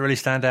occasions that really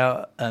stand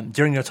out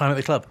during your time at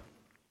the club?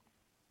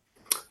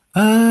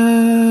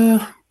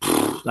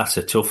 That's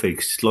a toughie,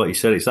 'cause like you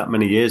said, it's that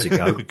many years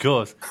ago. Of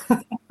course.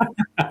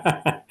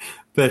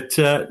 But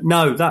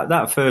no,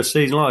 that first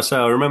season, like I say,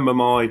 I remember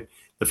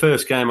the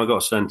first game I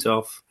got sent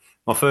off,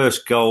 my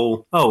first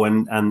goal. Oh,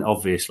 and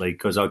obviously,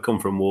 because I come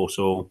from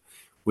Walsall,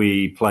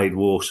 we played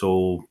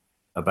Walsall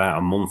about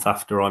a month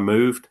after I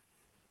moved,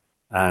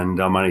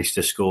 and I managed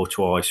to score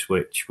twice,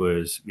 which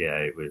was,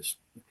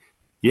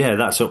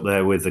 that's up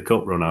there with the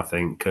cup run, I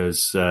think,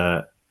 because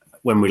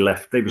when we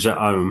left, it was at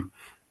home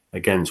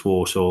against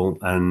Walsall,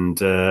 and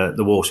the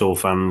Walsall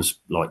fans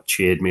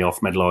cheered me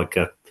off, made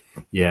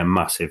a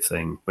massive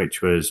thing,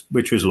 which was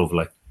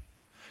lovely.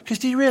 Because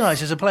do you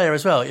realise as a player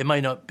as well, it may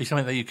not be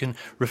something that you can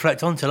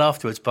reflect on till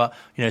afterwards, but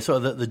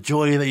sort of the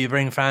joy that you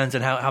bring fans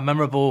and how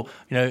memorable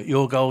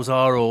your goals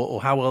are,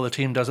 or how well the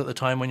team does at the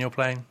time when you're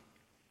playing.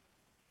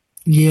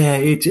 Yeah,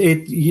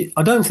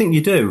 I don't think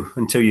you do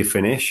until you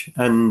finish,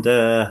 and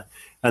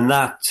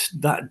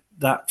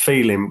that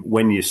feeling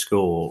when you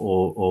score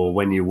or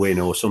when you win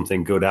or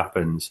something good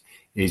happens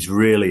is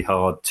really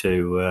hard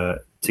to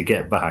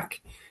get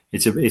back.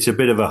 It's a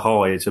bit of a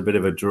high, it's a bit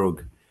of a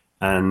drug,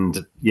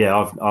 and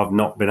I've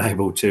not been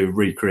able to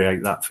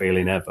recreate that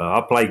feeling ever. I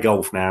play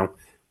golf now,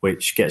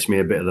 which gets me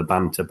a bit of the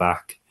banter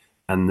back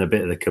and a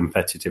bit of the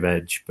competitive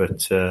edge,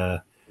 but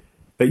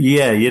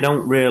you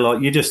don't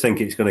realise. You just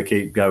think it's going to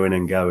keep going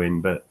and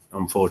going, but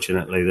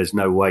unfortunately, there's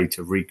no way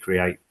to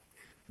recreate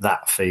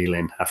that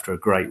feeling after a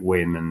great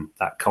win and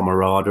that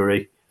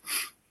camaraderie.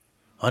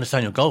 I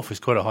understand your golf is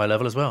quite a high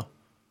level as well.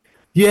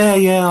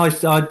 Yeah.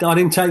 I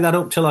didn't take that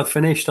up till I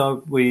finished.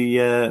 We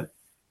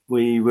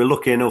were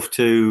lucky enough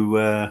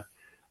to.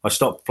 I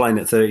stopped playing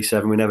at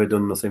 37. We never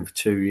done nothing for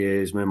 2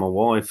 years, me and my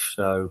wife.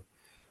 So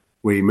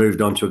we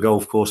moved on to a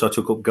golf course. I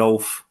took up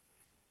golf,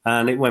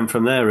 and it went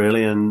from there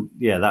really. And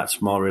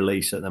that's my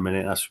release at the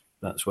minute.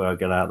 That's where I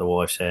get out of the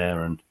wife's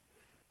hair and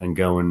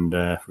go and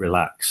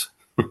relax.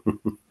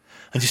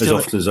 As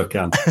often as I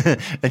can.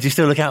 And do you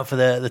still look out for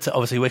the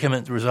obviously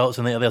Wycombe results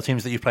and the other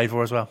teams that you've played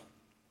for as well?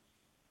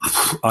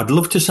 I'd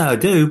love to say I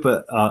do,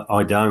 but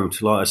I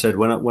don't. Like I said,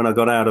 when I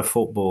got out of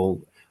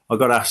football, I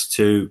got asked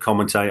to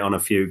commentate on a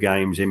few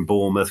games in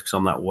Bournemouth because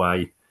I'm that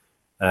way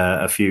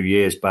a few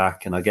years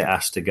back, and I get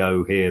asked to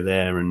go here,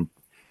 there, and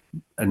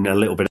a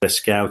little bit of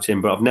scouting,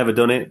 but I've never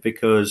done it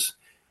because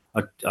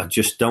I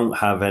just don't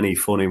have any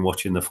fun in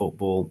watching the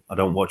football. I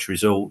don't watch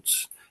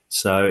results.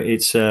 So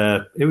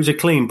it was a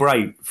clean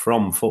break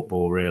from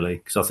football, really,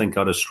 because I think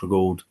I'd have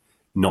struggled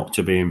not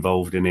to be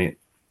involved in it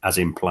as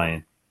in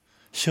playing.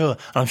 Sure.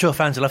 I'm sure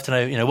fans would love to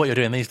know, what you're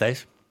doing these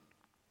days.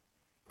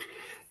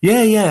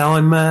 Yeah.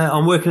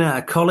 I'm working at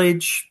a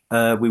college.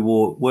 We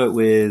work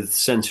with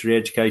sensory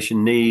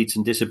education needs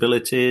and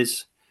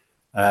disabilities.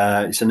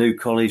 It's a new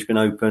college, been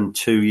open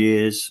 2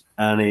 years,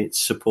 and it's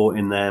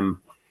supporting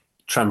them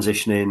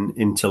transitioning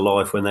into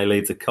life when they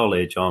leave the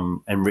college.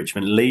 I'm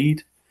enrichment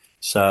lead,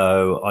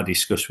 so I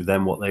discuss with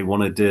them what they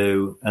want to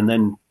do and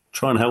then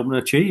try and help them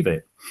achieve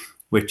it,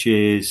 which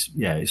is,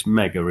 it's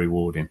mega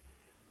rewarding.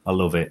 I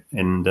love it.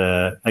 And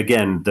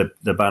again,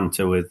 the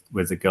banter with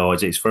the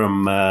guys, it's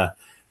from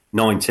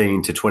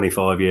 19 to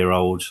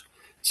 25-year-olds.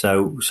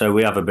 So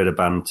we have a bit of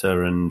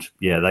banter, and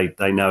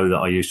they know that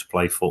I used to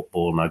play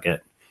football, and I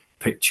get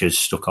pictures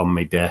stuck on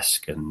my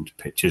desk and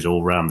pictures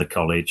all around the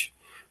college,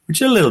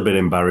 which is a little bit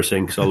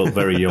embarrassing because I look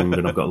very young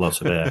and I've got lots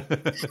of hair.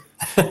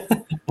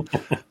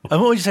 And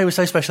what would you say was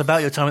so special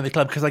about your time at the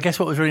club? Because I guess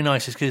what was really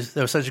nice is because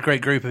there was such a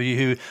great group of you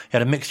who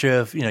had a mixture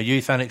of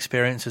youth and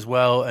experience as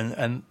well,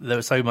 and there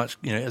was so much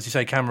as you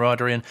say,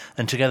 camaraderie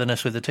and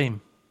togetherness with the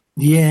team.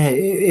 Yeah,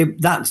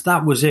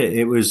 that was it.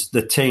 It was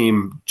the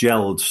team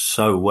gelled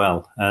so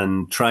well,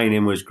 and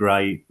training was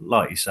great.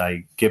 Like you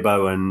say,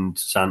 Gibbo and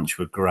Sanch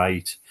were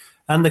great,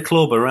 and the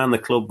club around the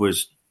club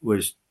was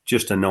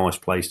just a nice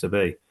place to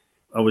be.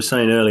 I was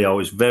saying earlier, I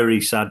was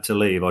very sad to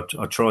leave. I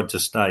tried to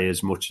stay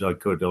as much as I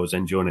could. I was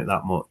enjoying it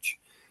that much.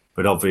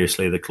 But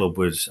obviously the club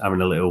was having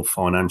a little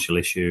financial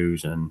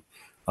issues, and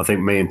I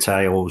think me and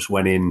Tails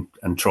went in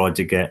and tried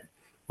to get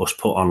us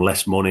put on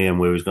less money,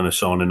 and we was going to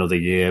sign another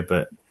year,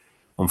 but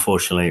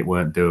unfortunately it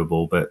weren't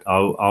doable. But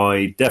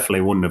I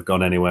definitely wouldn't have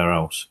gone anywhere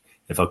else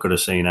if I could have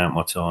seen out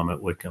my time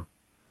at Wycombe.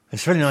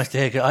 It's really nice to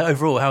hear.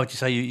 Overall, how would you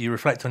say you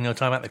reflect on your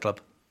time at the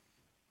club?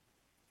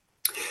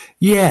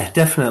 Yeah,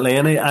 definitely.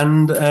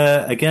 And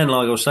again,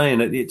 like I was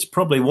saying, it's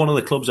probably one of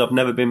the clubs I've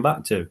never been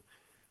back to.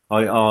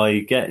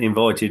 I get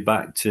invited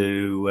back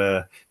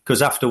to,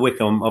 because after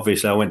Wycombe,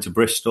 obviously I went to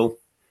Bristol,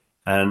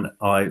 and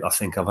I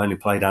think I've only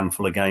played a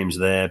handful of games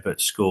there, but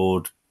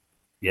scored,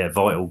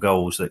 vital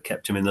goals that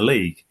kept him in the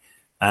league.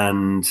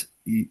 And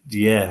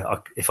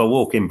if I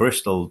walk in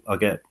Bristol, I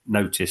get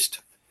noticed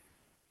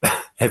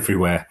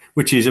everywhere,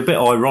 which is a bit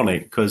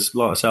ironic because,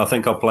 like I say, I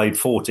think I played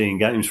 14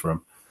 games for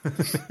him.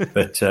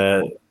 But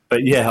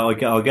yeah, I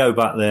go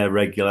back there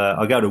regular.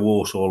 I go to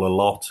Walsall a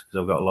lot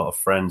because I've got a lot of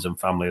friends and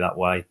family that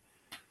way.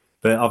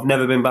 But I've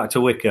never been back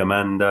to Wycombe,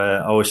 and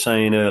I was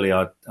saying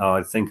earlier,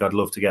 I think I'd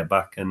love to get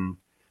back and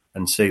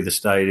see the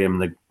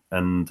stadium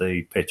and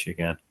the pitch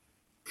again.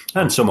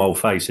 And some old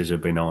faces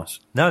would be nice.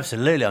 No,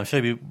 absolutely. I'm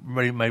sure you'd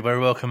be made very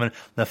welcome, and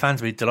the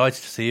fans would be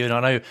delighted to see you. And I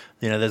know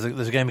there's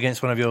a game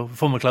against one of your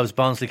former clubs,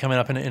 Barnsley, coming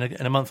up in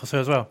a month or so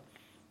as well.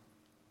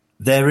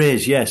 There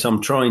is, yes. I'm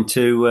trying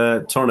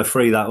to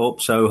free that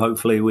up, so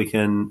hopefully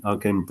I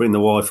can bring the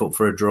wife up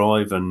for a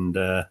drive and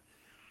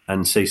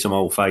see some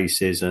old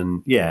faces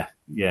and get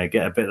a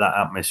bit of that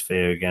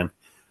atmosphere again.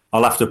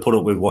 I'll have to put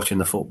up with watching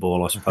the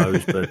football, I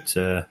suppose, but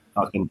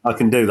I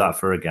can do that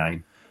for a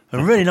game.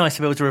 And really nice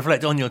to be able to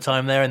reflect on your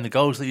time there and the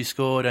goals that you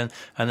scored and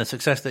the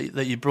success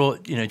that you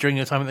brought during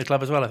your time at the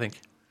club as well, I think.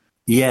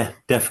 Yeah,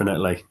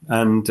 definitely.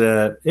 And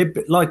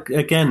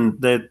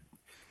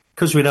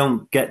because we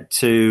don't get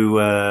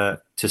to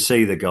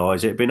see the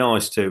guys, it'd be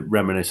nice to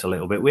reminisce a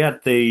little bit. We had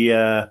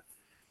the,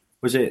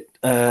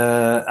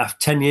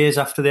 10 years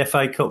after the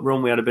FA Cup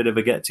run, we had a bit of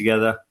a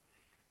get-together,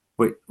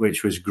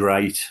 which was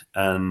great.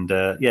 And,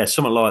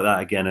 something like that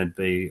again would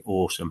be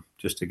awesome,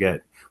 just to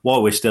get,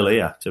 while we're still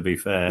here, to be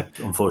fair.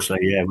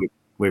 Unfortunately,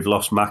 we've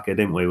lost Macca,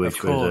 didn't we?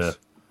 Which was,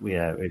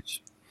 it's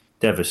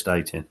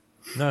devastating.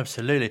 No,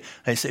 absolutely.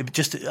 It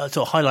just sort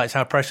of highlights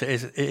how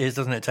precious it is,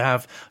 doesn't it, to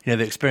have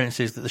the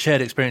experiences, the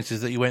shared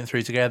experiences that you went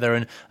through together,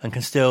 and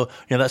can still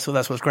that's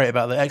what's great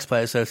about the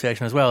Ex-Players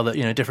Association as well.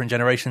 That different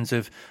generations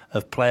of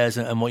players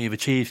and what you've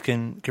achieved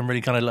can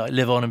really kind of like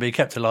live on and be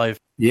kept alive.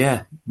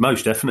 Yeah,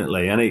 most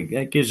definitely, and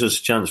it gives us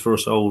a chance for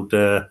us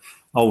oldies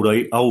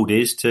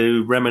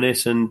to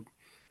reminisce and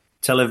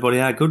tell everybody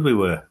how good we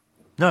were.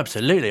 No,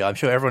 absolutely. I'm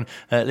sure everyone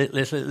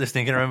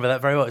listening can remember that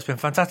very well. It's been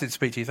fantastic to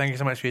speak to you. Thank you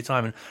so much for your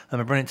time,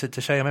 and brilliant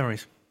to share your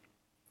memories.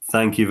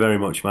 Thank you very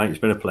much, mate. It's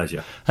been a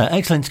pleasure.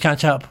 Excellent to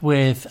catch up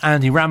with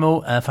Andy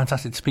Rammell.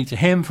 Fantastic to speak to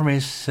him from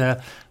his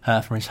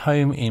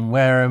home in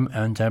Wareham,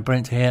 and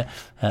brilliant to hear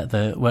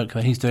the work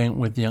that he's doing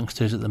with the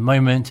youngsters at the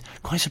moment.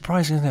 Quite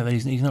surprising, isn't it, that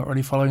he's not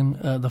really following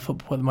the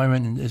football at the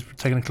moment and is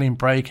taking a clean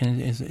break and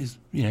is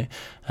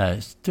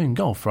doing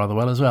golf rather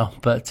well as well.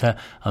 But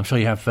I'm sure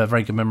you have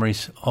very good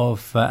memories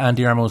of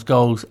Andy Rammell's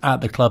goals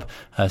at the club,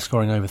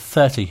 scoring over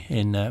 30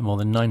 in more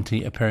than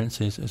 90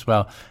 appearances as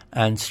well.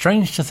 And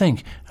strange to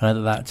think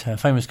that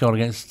famous goal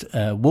against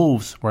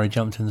Wolves, where he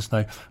jumped in the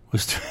snow,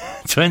 was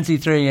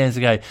 23 years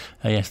ago.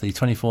 Yes, the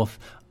 24th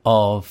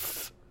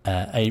of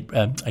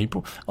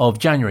April of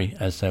January,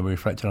 as we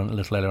reflected on a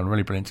little earlier on.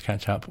 Really brilliant to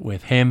catch up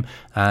with him,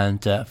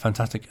 and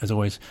fantastic as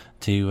always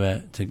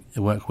to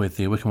work with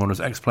the Wycombe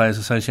Wanderers Ex-Players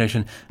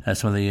Association,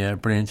 some of the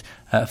brilliant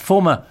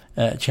former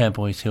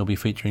chairboys who'll be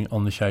featuring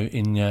on the show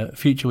in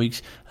future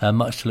weeks.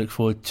 Much to look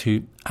forward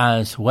to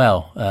as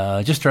well.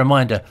 Just a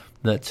reminder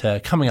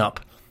that coming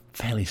up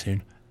fairly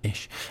soon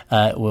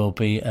will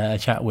be a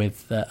chat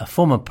with a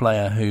former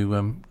player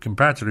who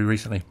comparatively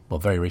recently, well,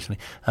 very recently,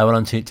 went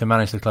on to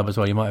manage the club as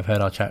well. You might have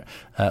heard our chat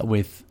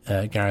with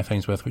Gareth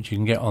Ainsworth, which you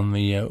can get on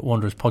the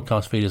Wanderers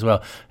podcast feed as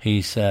well.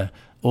 He's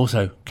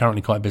also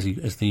currently quite busy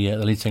as the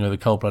lead singer of the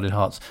Cold Blooded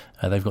Hearts.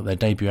 They've got their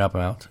debut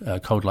album out,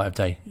 Cold Light of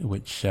Day,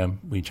 which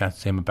we chatted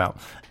to him about,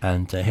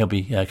 and he'll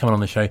be coming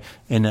on the show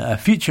in a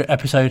future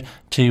episode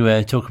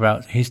to talk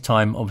about his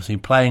time obviously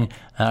playing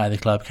at the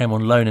club. Came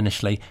on loan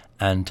initially,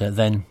 and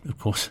then, of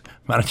course,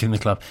 managing the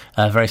club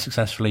very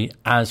successfully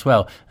as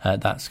well.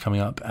 That's coming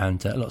up,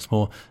 and lots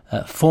more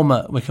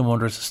former Wycombe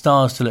Wanderers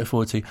stars to look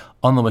forward to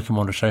on the Wycombe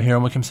Wanderers show here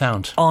on Wycombe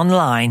Sound.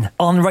 Online,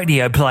 on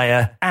Radio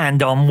Player,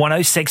 and on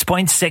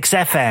 106.6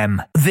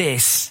 FM.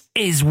 This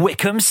is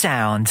Wycombe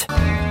Sound.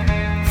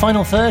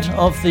 Final third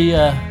of the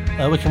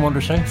Wycombe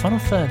Wanderers show. Final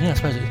third, yeah, I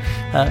suppose it is.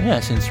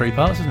 It's in 3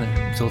 parts, isn't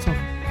it? Sort of.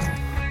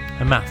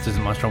 And maths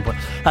isn't my strong point.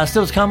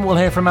 Still to come, we'll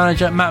hear from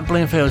manager Matt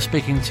Bloomfield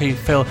speaking to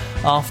Phil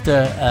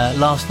after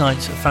last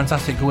night's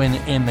fantastic win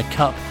in the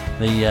Cup,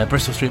 the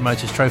Bristol Street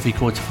Motors Trophy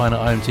quarter-final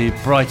at home to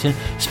Brighton.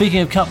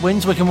 Speaking of Cup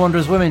wins, Wycombe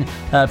Wanderers women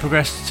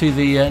progressed to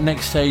the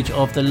next stage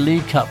of the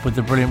League Cup with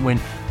the brilliant win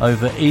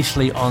over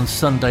Eastleigh on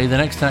Sunday. The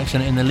next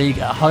action in the league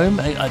at home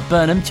at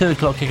Burnham, 2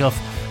 o'clock kickoff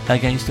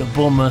against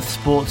Bournemouth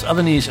Sports.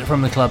 Other news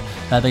from the club,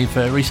 they've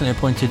recently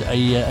appointed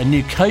a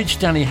new coach,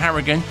 Danny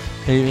Harrigan,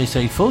 who is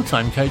a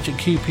full-time coach at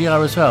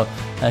QPR as well.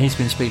 He's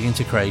been speaking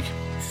to Craig.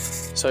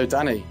 So,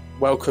 Danny,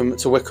 welcome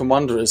to Wycombe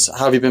Wanderers.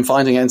 How have you been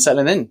finding it and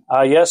settling in?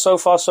 Yeah, so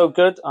far so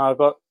good. I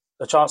got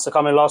a chance to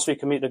come in last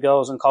week and meet the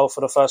girls in Cole for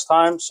the first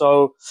time.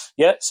 So,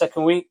 yeah,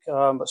 second week,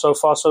 but so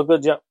far so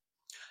good, yeah.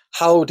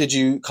 How did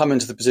you come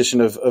into the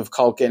position of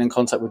Carl getting in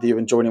contact with you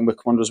and joining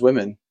Wycombe Wanderers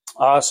women?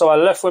 So I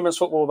left women's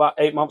football about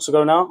 8 months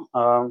ago now.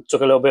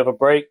 Took a little bit of a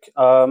break,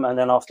 and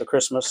then after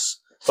Christmas,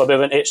 got a bit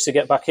of an itch to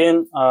get back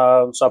in.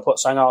 So I put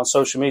something out on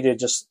social media,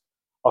 just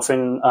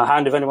offering a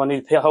hand if anyone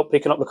needed help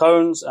picking up the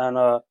cones.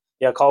 And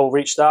Cole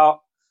reached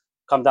out,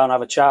 come down,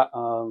 have a chat,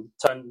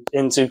 turned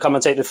into come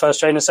and take the first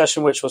training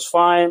session, which was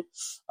fine.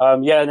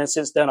 And then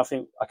since then, I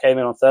think I came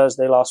in on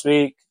Thursday last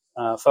week,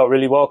 felt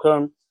really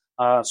welcome.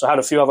 So I had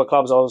a few other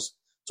clubs I was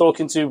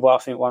talking to, but I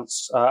think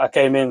once I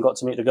came in, got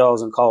to meet the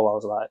girls and Cole, I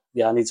was like,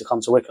 yeah, I need to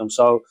come to Wycombe.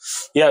 So,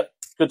 yeah,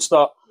 good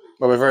start.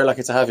 Well, we're very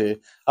lucky to have you.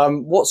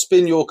 What's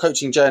been your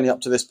coaching journey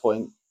up to this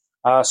point?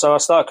 So I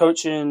started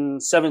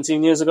coaching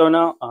 17 years ago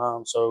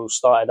now. So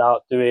started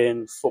out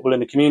doing football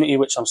in the community,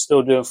 which I'm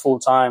still doing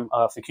full-time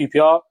for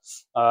QPR.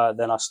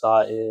 Then I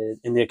started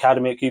in the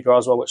academy at QPR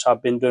as well, which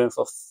I've been doing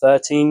for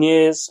 13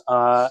 years.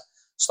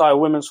 Started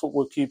women's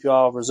football at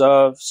QPR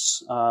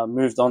reserves,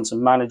 moved on to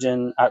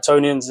managing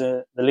Actonians,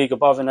 the league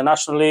above in the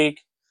National League.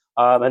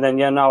 And then,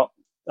 now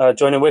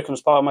joining Wycombe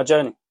is part of my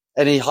journey.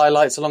 Any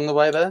highlights along the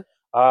way there?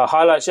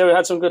 Highlights, we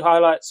had some good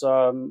highlights.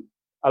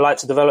 I like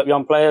to develop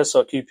young players,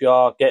 so at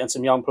QPR, getting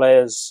some young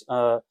players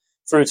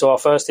through to our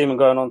first team and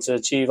going on to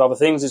achieve other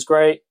things is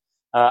great.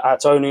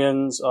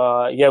 Actonians,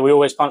 we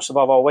always punched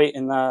above our weight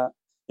in the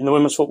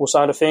women's football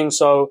side of things.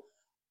 So,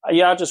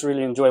 I just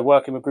really enjoy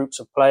working with groups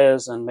of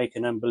players and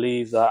making them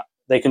believe that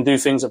they can do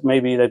things that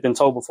maybe they've been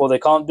told before they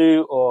can't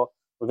do, or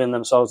within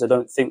themselves they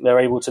don't think they're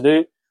able to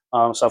do.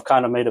 So I've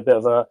kind of made a bit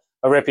of a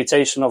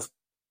reputation of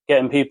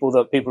getting people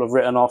that people have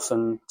written off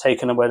and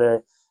taken them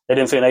where they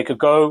didn't think they could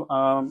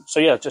go.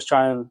 Just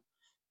try and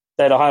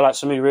they're the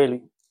highlights for me,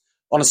 really.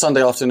 On a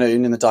Sunday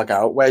afternoon in the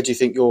dugout, where do you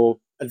think your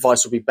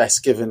advice would be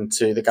best given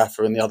to the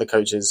gaffer and the other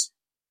coaches?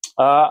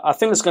 I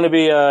think it's going to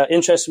be an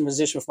interesting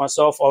position for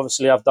myself.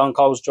 Obviously, I've done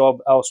Cole's job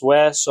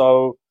elsewhere,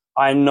 so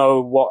I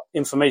know what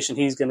information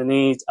he's going to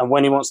need and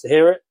when he wants to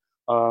hear it.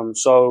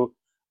 So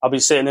I'll be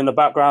sitting in the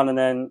background and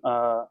then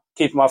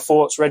keeping my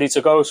thoughts ready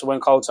to go. So when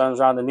Cole turns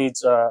around and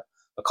needs a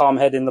calm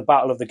head in the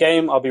battle of the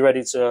game, I'll be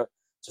ready to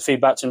feed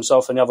back to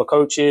himself and the other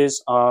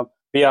coaches. I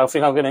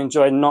think I'm going to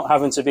enjoy not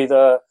having to be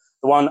the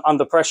one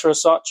under pressure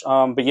as such.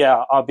 I'll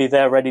be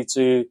there ready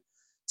to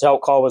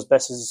help Cole as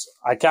best as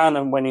I can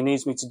and when he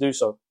needs me to do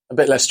so. A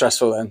bit less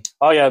stressful then?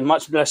 Oh, yeah,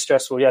 much less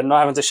stressful. Yeah,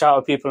 not having to shout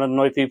at people and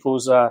annoy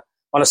people's on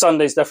a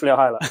Sunday is definitely a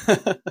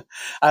highlight.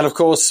 And, of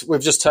course,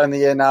 we've just turned the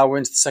year now. We're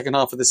into the second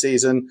half of the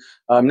season.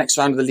 Next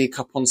round of the League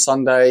Cup on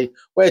Sunday.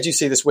 Where do you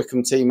see this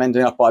Wycombe team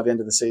ending up by the end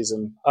of the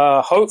season?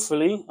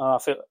 Hopefully. I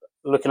think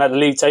looking at the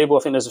league table, I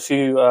think there's a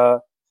few,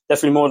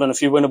 definitely more than a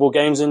few winnable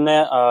games in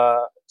there.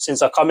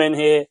 Since I come in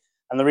here,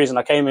 and the reason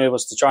I came here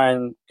was to try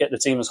and get the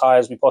team as high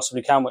as we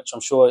possibly can, which I'm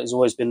sure has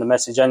always been the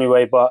message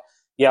anyway. But,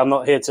 I'm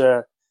not here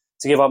to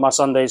give up my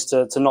Sundays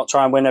to not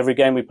try and win every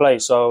game we play.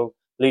 So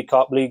League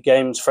Cup, league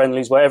games,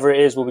 friendlies, whatever it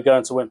is, we'll be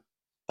going to win.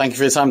 Thank you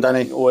for your time,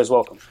 Danny. Always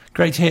welcome.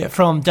 Great to hear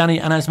from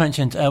Danny. And as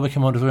mentioned,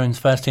 Wycombe Wanderers Women's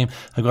first team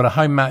have got a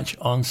home match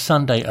on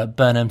Sunday at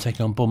Burnham,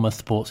 taking on Bournemouth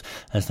Sports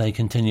as they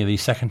continue the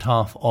second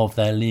half of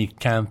their league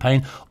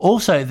campaign.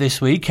 Also this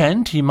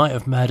weekend, you might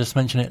have heard us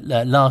mention it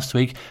last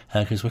week,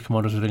 because Wycombe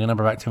Wanderers are doing a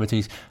number of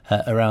activities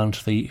around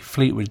the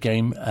Fleetwood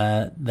game.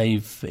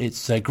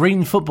 It's a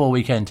green football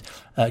weekend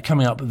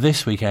coming up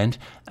this weekend,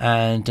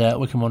 and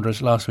Wycombe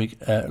Wanderers last week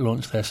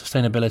launched their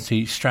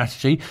sustainability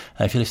strategy.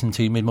 If you listen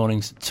to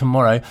mid-mornings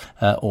tomorrow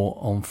or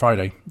on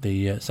Friday,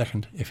 the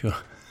second, if you're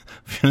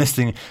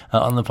listening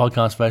on the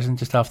podcast version,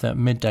 just after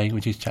midday, we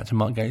just chat to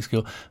Mark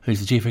Gateskill, who's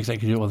the Chief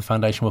Executive of the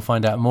Foundation. We'll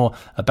find out more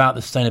about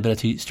the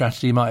sustainability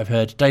strategy. You might have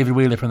heard David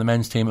Wheeler from the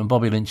men's team and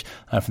Bobby Lynch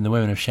from the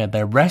women have shared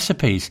their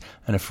recipes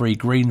and a free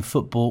Green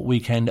Football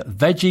Weekend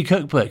veggie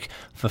cookbook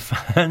for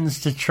fans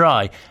to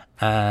try.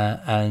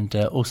 And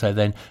also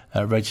then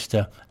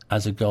register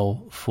as a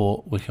goal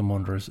for Wycombe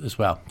Wanderers as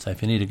well. So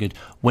if you need a good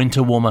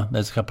winter warmer,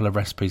 there's a couple of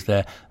recipes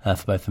there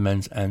for both the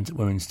men's and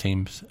women's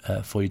teams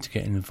for you to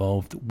get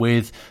involved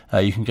with.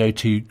 You can go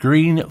to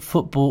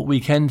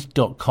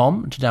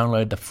greenfootballweekend.com to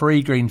download the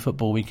free Green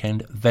Football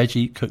Weekend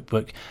veggie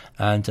cookbook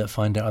and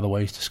find out other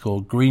ways to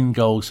score green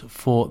goals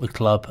for the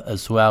club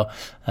as well.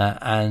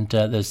 And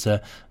there's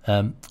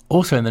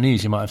also in the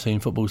news, you might have seen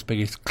football's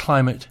biggest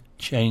climate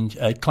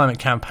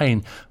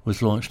campaign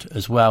was launched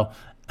as well.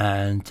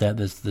 And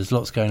there's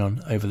lots going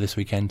on over this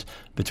weekend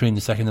between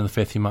the 2nd and the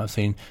 5th. You might have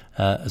seen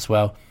as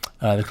well.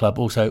 The club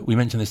also, we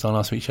mentioned this on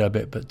last week's show a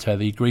bit, but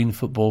the Green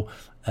Football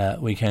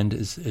Weekend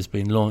has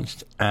been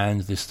launched, and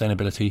the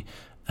sustainability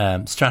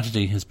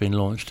strategy has been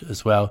launched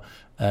as well.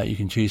 You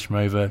can choose from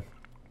over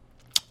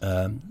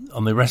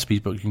on the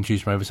recipes book. You can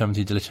choose from over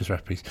 70 delicious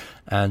recipes,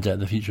 and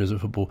the future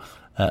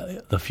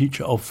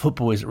of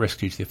football is at risk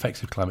due to the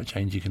effects of climate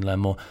change. You can learn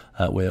more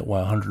where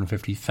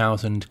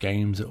 150,000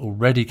 games are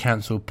already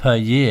cancelled per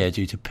year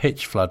due to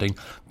pitch flooding.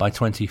 By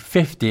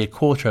 2050, a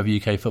quarter of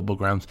UK football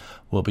grounds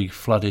will be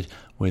flooded,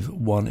 with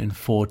 1 in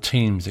 4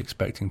 teams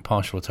expecting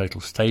partial or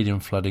total stadium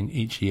flooding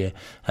each year.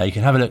 You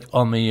can have a look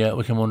on the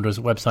Wycombe Wanderers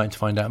website to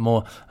find out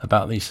more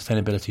about the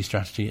sustainability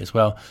strategy as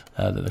well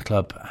that the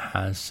club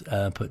has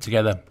put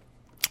together.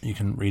 You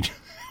can read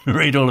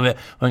all of it.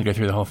 I won't go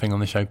through the whole thing on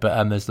the show,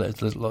 but there's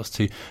lots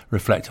to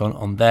reflect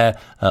on there.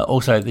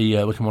 Also,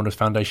 the Wycombe Wanderers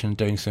Foundation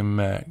doing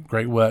some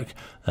great work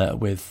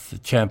with the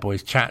Chair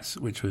Boys Chats,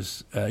 which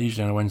was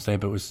usually on a Wednesday,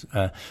 but was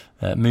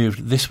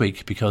moved this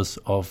week because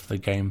of the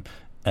game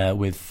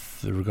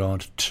with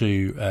regard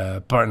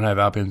to Brighton Hove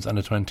Albion's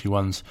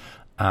under-21s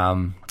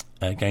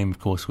game, of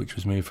course, which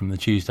was moved from the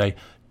Tuesday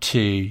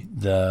to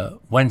the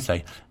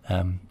Wednesday.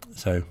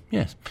 So,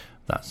 yes,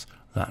 that's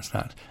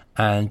that.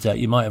 And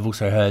you might have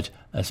also heard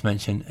us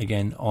mention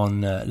again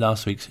on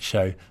last week's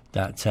show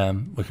that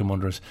Wycombe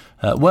Wanderers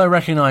were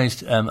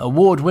recognised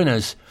award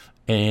winners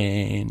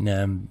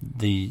in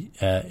the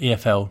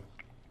EFL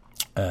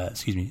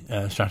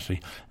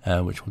strategy,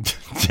 which we'll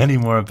tell you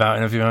more about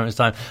in a few moments'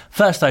 time.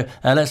 First, though,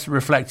 let's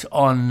reflect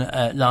on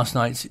last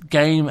night's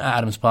game at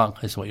Adams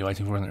Park. This is what you're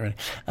waiting for, isn't it, really?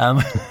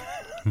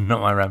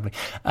 Not my rambling.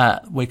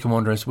 Wycombe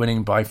Wanderers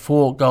winning by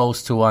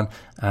 4-1,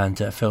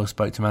 and Phil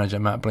spoke to manager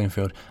Matt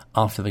Bloomfield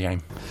after the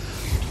game.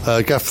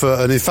 Gaffer,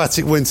 an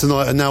emphatic win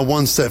tonight, and now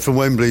one step from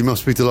Wembley. You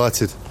must be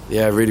delighted.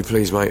 Yeah, really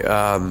pleased, mate.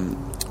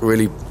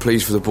 Really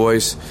pleased for the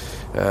boys.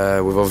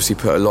 We've obviously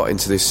put a lot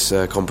into this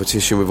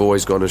competition. We've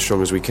always gone as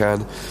strong as we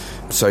can.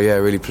 So yeah,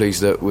 really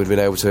pleased that we've been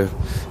able to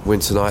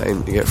win tonight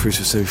and get through to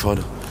the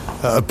semi-final.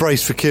 A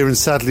brace for Kieran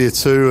Sadlier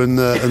too,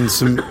 and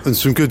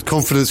some good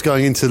confidence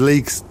going into the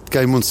league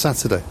game on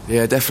Saturday.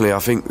 Yeah, definitely. I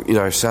think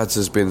Sads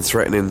has been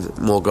threatening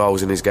more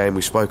goals in his game.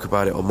 We spoke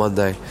about it on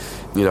Monday.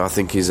 I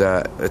think his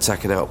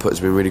attacking output has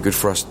been really good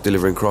for us,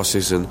 delivering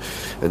crosses and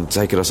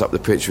taking us up the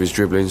pitch with his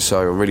dribbling. So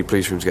I'm really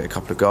pleased for him to get a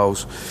couple of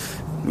goals.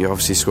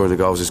 Obviously scoring the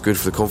goals is good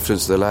for the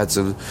confidence of the lads,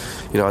 and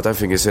I don't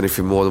think it's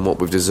anything more than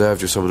what we've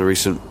deserved with some of the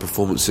recent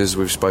performances.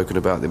 We've spoken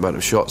about the amount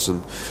of shots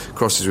and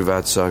crosses we've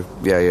had, so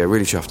yeah,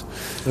 really chuffed.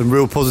 And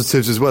real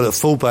positives as well at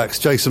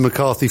fullbacks. Jason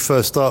McCarthy,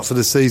 first start for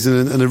the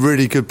season, and a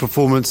really good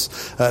performance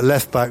at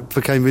left back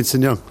for Kane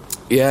Vincent-Young.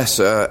 Yes,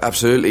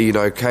 absolutely.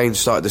 Kane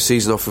started the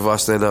season off with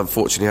us, then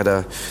unfortunately had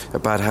a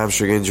bad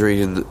hamstring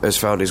injury and has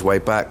found his way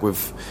back.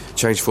 We've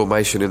changed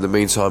formation in the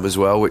meantime as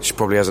well, which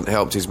probably hasn't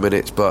helped his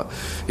minutes, but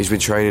he's been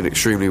training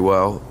extremely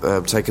well,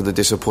 taking the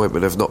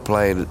disappointment of not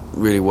playing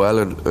really well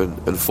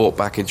and fought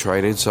back in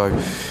training, so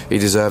he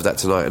deserved that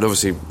tonight. And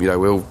obviously, we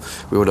all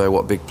know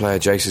what big player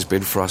Jace has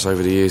been for us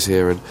over the years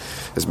here, and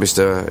has missed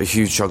a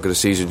huge chunk of the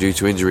season due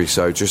to injury,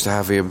 so just to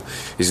have him,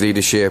 his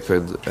leadership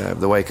and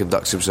the way he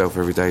conducts himself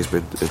every day has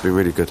been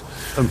really good.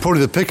 And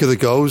probably the pick of the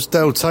goals,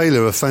 Dale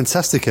Taylor, a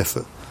fantastic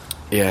effort.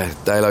 Yeah,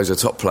 Dale's a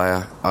top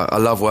player. I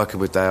love working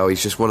with Dale.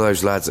 He's just one of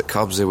those lads that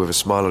comes in with a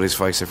smile on his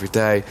face every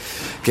day,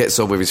 gets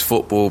on with his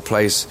football,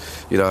 plays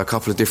a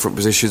couple of different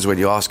positions when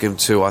you ask him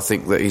to. I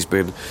think that he's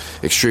been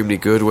extremely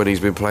good when he's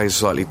been playing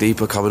slightly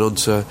deeper, coming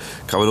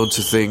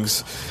onto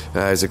things.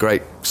 He's a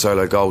great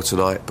solo goal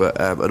tonight, but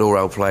an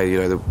all-round play.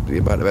 You know, the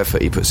amount of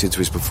effort he puts into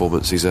his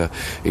performance. He's a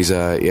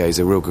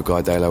real good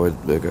guy, Dalo,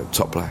 and a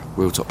top player,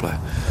 real top player.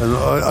 And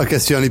I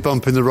guess the only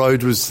bump in the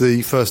road was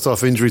the first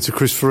half injury to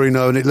Chris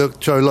Farino, and it looked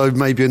Joe Lowe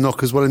maybe a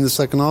knock as well in the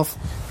second half.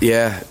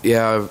 Yeah,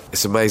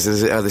 it's amazing,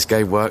 isn't it, how this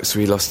game works.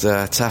 We lost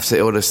Taft to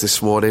illness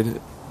this morning,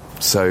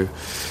 so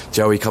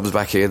Joey comes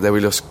back in. Then we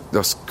lost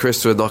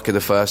Chris to a knock in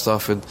the first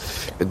half, and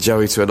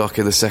Joey to a knock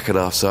in the second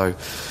half. So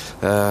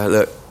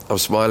look, I'm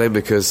smiling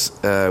because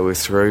we're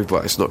through,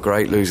 but it's not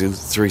great losing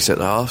 3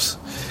 centre halves.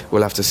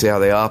 We'll have to see how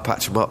they are,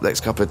 patch them up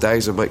next couple of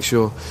days, and make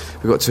sure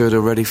we've got 2 of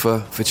them ready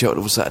for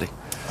Cheltenham on Saturday.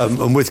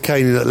 And with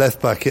Kane in at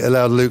left back, it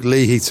allowed Luke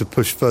Leahy to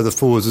push further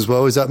forwards as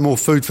well. Is that more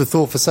food for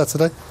thought for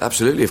Saturday?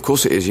 Absolutely, of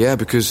course it is, yeah,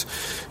 because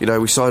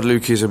we signed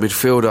Lukey as a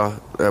midfielder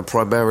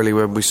primarily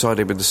when we signed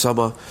him in the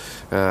summer.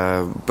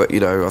 But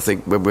I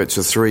think when we went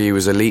to 3, he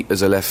was elite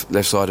as a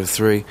left side of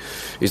 3.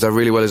 He's done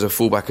really well as a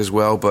fullback as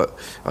well, but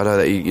I know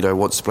that he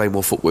wants to play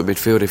more football in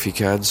midfield if he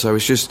can. So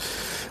it's just,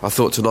 I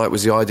thought tonight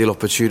was the ideal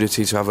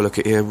opportunity to have a look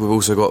at him. We've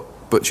also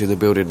got Butch in the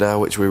building now,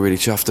 which we're really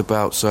chuffed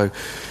about. So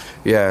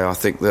yeah, I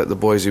think that the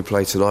boys who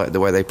play tonight, the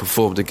way they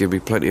performed, will give me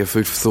plenty of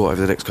food for thought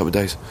over the next couple of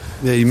days.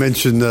 Yeah, you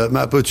mentioned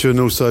Matt Butcher and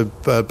also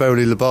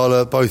Beverly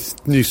Labala,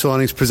 both new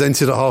signings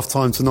presented at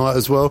half-time tonight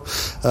as well.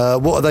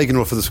 What are they going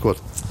to offer the squad?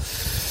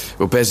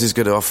 Well, Bez is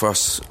going to offer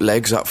us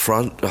legs up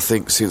front. I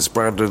think since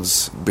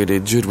Brandon's been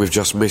injured, we've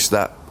just missed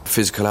that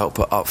physical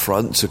output up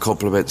front to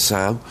complement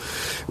Sam.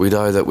 We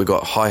know that we've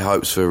got high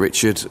hopes for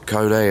Richard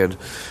Kone, and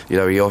he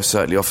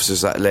certainly offers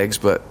us that legs,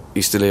 but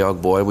he's still a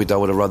young boy and we don't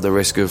want to run the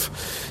risk of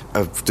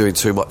doing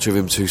too much of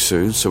him too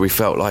soon, so we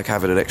felt like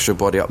having an extra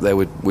body up there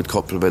would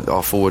complement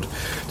our forward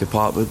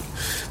department.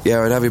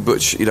 Yeah, and having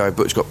Butch,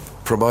 Butch got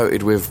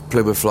promoted with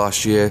Plymouth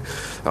last year.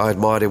 I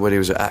admired him when he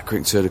was at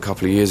Accrington a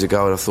couple of years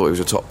ago, and I thought he was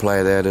a top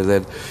player then. And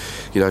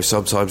then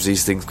sometimes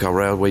these things come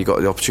around where you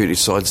got the opportunity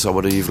to sign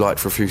someone who you've liked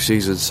for a few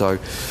seasons. So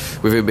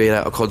with him being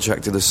out of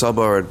contract in the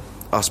summer and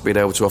us being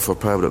able to offer a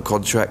permanent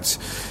contract,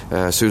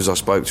 as soon as I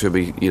spoke to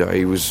him,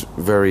 he was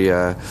very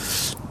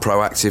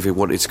proactive. He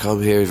wanted to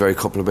come here. He's very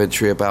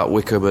complimentary about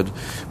Wycombe and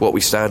what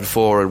we stand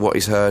for and what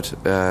he's heard.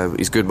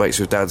 He's good mates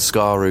with Dan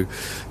Scar,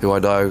 who I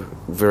know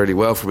very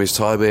well from his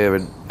time here,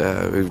 and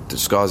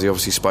Scarsy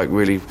obviously spoke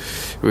really,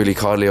 really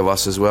kindly of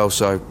us as well.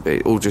 So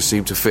it all just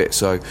seemed to fit.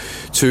 So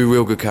 2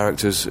 real good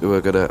characters who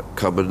are going to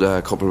come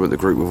and complement the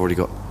group we've already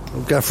got.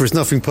 Well, Gaffer, it's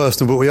nothing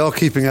personal, but we are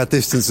keeping our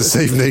distance this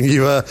evening.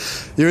 You're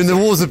in the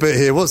wars a bit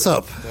here. What's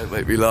up? Don't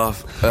make me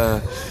laugh.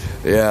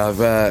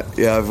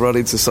 I've run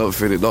into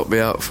something that knocked me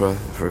out for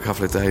a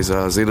couple of days.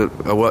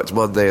 I worked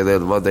Monday, and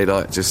then Monday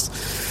night just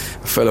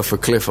fell off a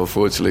cliff,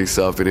 unfortunately.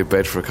 So I've been in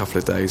bed for a couple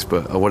of days.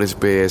 But I wanted to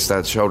be here,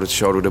 stand shoulder to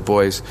shoulder with the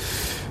boys.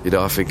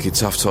 I think in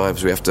tough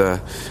times we have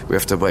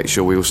to make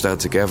sure we all stand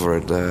together,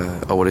 and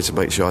I wanted to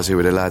make sure I was here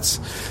with the lads.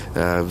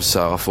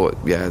 So I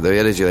thought, the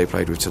energy they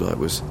played with tonight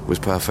was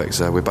perfect.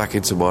 So we're back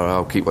in tomorrow.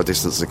 I'll keep my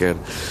distance again.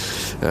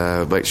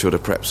 Make sure the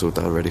prep's all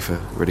done, ready for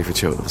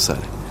Cheltenham on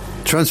Saturday.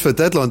 Transfer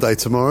deadline day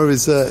tomorrow. Are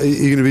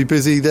you going to be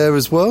busy there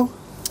as well?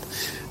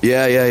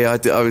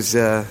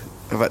 Yeah.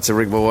 I've had to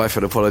ring my wife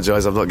and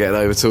apologise. I'm not getting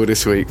home at all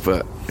this week,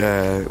 but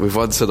we've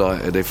won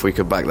tonight, and if we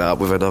can back that up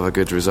with another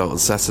good result on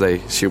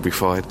Saturday, she'll be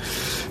fine.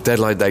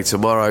 Deadline day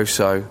tomorrow,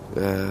 so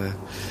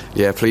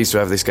pleased to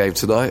have this game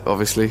tonight,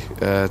 obviously,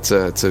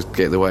 to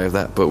get in the way of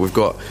that. But we've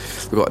got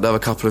another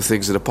couple of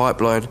things in the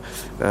pipeline.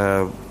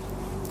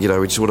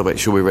 We just want to make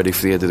sure we're ready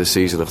for the end of the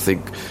season. I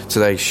think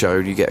today's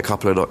shown you get a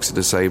couple of knocks in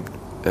the same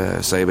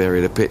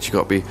area of the pitch. You've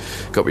got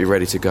to be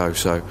ready to go.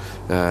 So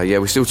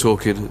we're still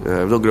talking.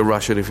 I'm not going to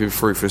rush anything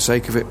through for the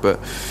sake of it, but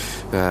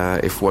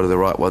if one of the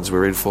right ones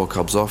we're in for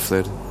comes off,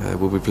 then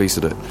we'll be pleased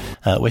to do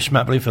it. Wish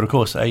Matt Bluefield, of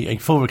course, a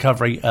full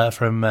recovery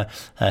from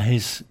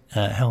his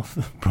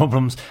health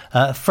problems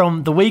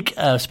from the week.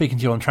 Speaking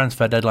to you on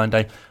transfer deadline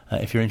day,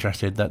 if you're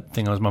interested, that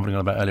thing I was mumbling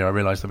on about earlier, I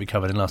realised that we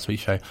covered in last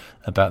week's show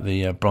about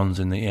the bronze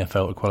in the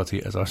EFL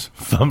equality, as I was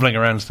fumbling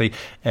around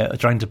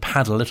trying to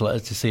paddle a little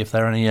to see if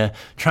there are any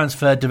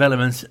transfer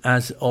developments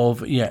as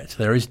of yet.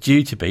 There is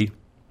due to be,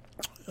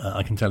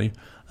 I can tell you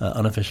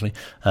unofficially,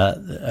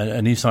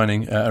 a new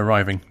signing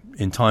arriving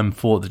in time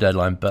for the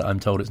deadline, but I'm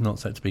told it's not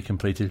set to be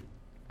completed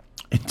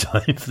in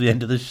time for the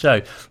end of the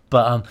show.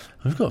 But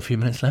we've got a few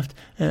minutes left.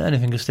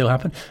 Anything can still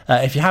happen.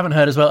 If you haven't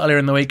heard as well, earlier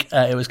in the week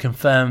it was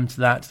confirmed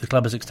that the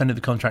club has extended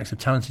the contracts of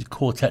talented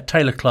quartet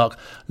Taylor Clark,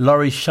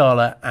 Laurie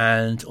Sharla,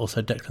 and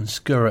also Declan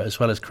Skura, as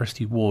well as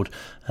Christy Ward,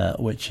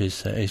 which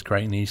is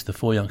great news. The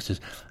 4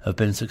 youngsters have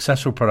been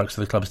successful products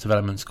of the club's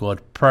development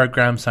squad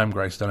programme. Sam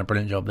Grace has done a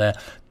brilliant job there,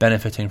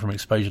 benefiting from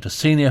exposure to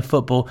senior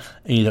football,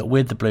 either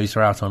with the Blues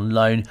or out on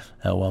loan,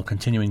 while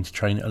continuing to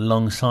train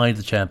alongside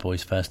the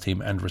Chairboys first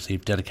team and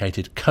receive dedicated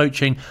United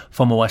coaching.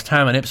 Former West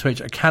Ham and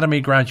Ipswich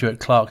Academy graduate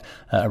Clark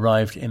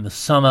arrived in the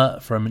summer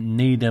from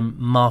Needham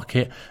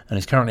Market and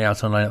is currently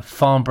out on loan at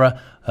Farnborough,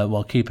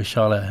 while keeper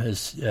Charlotte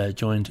has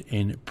joined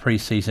in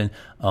pre-season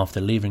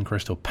after leaving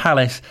Crystal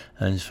Palace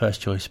and his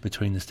first choice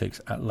between the sticks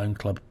at loan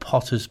club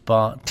Potters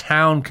Bar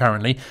Town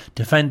currently.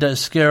 Defender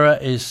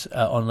Skura is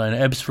on loan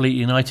at Ebbsfleet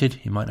United.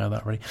 You might know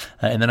that already.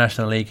 In the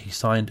National League, he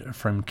signed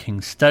from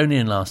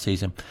Kingstonian last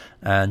season,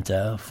 and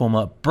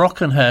former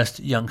Brockenhurst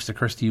youngster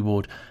Christy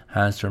Ward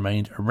has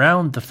remained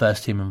around the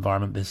first team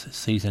environment this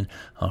season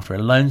after a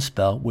loan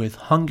spell with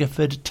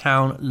Hungerford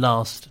Town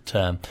last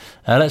term.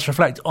 Let's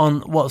reflect on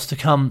what's to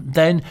come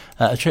then.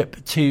 A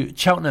trip to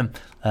Cheltenham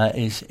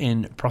is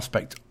in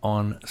prospect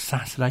on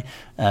Saturday.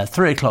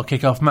 3 o'clock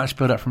kickoff, match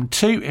build up from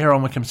 2 here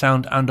on Wycombe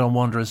Sound and on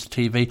Wanderers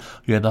TV.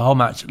 You have the whole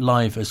match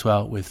live as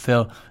well with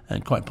Phil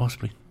and quite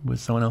possibly with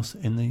someone else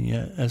in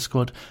the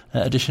squad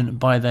edition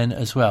by then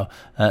as well.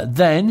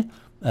 Then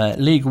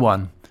League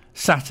One,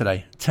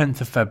 Saturday,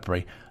 10th of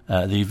February.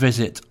 The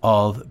visit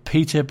of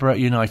Peterborough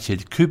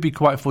United could be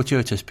quite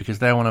fortuitous because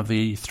they're one of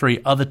the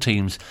 3 other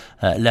teams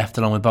left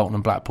along with Bolton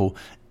and Blackpool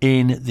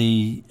in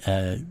the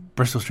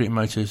Bristol Street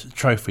Motors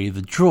Trophy.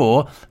 The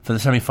draw for the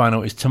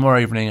semi-final is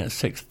tomorrow evening at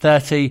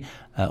 6:30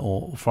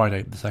 or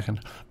Friday the 2nd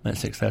at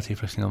 6:30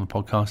 if listening on the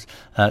podcast,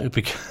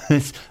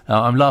 because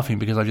I'm laughing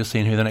because I've just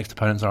seen who the next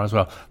opponents are as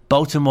well.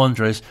 Bolton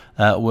Wanderers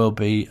will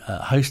be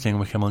hosting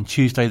Wycombe on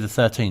Tuesday the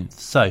 13th.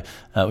 So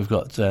we've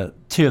got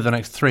 2 of the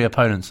next 3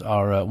 opponents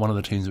are one of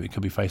the teams that we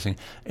could be facing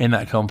in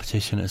that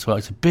competition as well.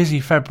 It's a busy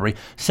February.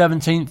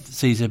 17th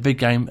sees a big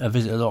game, a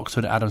visit at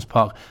Oxford at Adams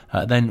Park.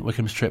 Then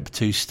Wycombe's trip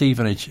to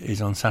Stevenage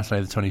is on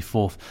Saturday the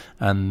 24th.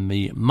 And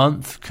the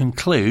month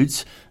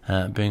concludes,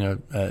 being a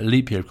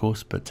leap year of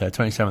course, but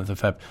 27th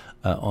of Feb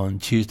on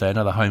Tuesday,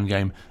 another home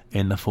game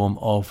in the form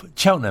of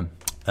Cheltenham,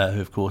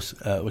 who of course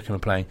Wycombe are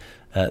playing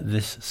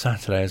this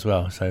Saturday as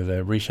well. So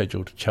they're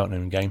rescheduled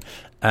Cheltenham game,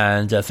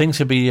 and things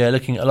could be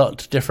looking a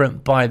lot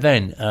different by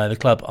then. The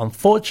club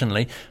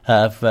unfortunately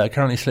have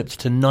currently slipped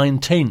to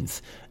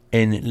 19th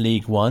in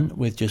League One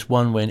with just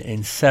 1 win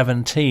in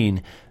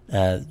 17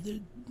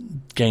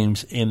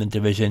 games in the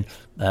division,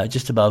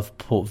 just above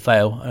Port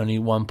Vale, only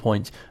 1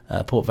 point.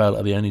 Port Vale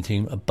are the only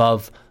team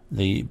above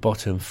the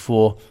bottom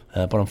 4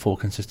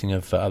 consisting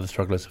of other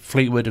strugglers.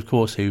 Fleetwood, of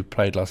course, who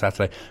played last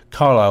Saturday,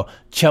 Carlisle,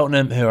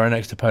 Cheltenham, who are our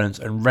next opponents,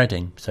 and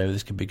Reading. So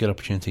this could be a good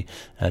opportunity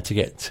to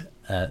get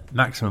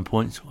maximum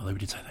points, although we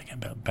did say that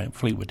again about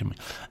Fleetwood, didn't we?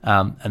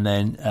 And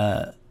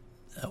then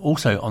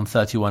also on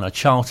 31 are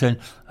Charlton,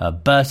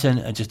 Burton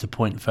are just a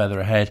point further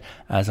ahead,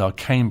 as are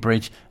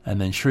Cambridge,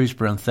 and then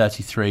Shrewsbury on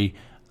 33,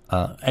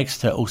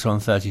 Exeter also on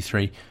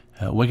 33,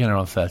 Wigan are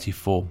on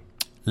 34,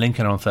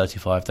 Lincoln are on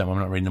 35. Don't worry,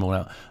 I'm not reading them all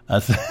out.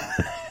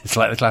 It's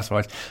like the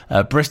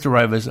classifieds. Bristol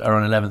Rovers are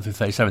on 11th with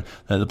 37.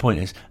 The point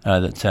is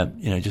that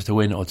just a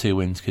win or 2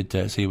 wins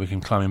could see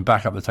Wycombe climbing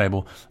back up the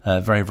table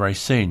very, very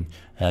soon.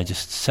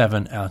 Just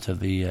 7 out of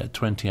the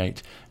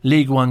 28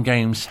 League One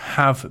games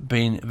have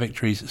been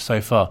victories so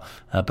far.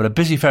 But a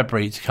busy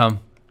February to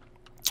come.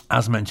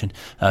 As mentioned,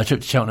 a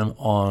trip to Cheltenham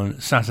on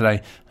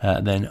Saturday,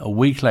 then a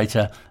week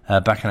later,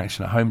 back in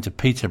action at home to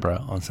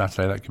Peterborough on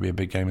Saturday. That could be a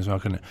big game as well,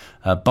 couldn't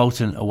it?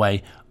 Bolton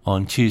away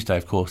on Tuesday,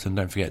 of course, and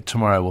don't forget,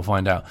 tomorrow we'll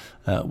find out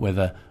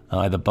whether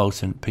either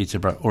Bolton,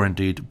 Peterborough, or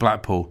indeed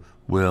Blackpool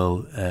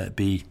will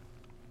be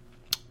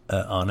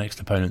our next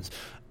opponents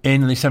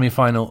in the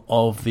semi-final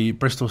of the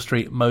Bristol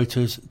Street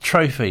Motors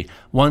Trophy.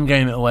 1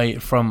 game away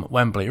from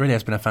Wembley. It really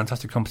has been a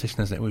fantastic competition,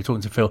 hasn't it? We were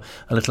talking to Phil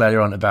a little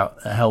earlier on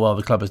about how well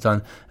the club has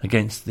done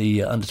against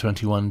the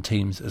under-21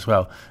 teams as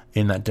well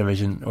in that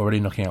division, already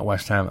knocking out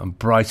West Ham and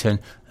Brighton,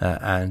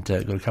 and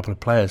got a couple of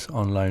players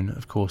on loan,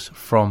 of course,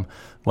 from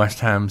West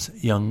Ham's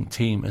young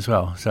team as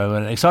well. So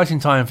an exciting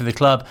time for the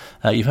club.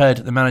 You've heard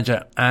the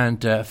manager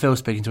and Phil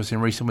speaking to us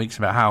in recent weeks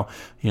about how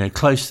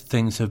close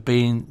things have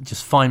been,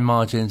 just fine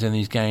margins in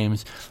these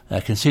games,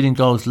 conceding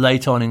goals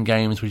late on in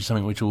games, which is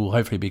something which will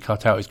hopefully be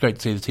cut out. It's great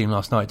to see the team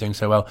last night doing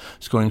so well,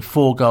 scoring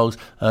 4 goals.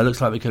 Looks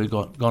like they could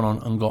have gone on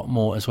and got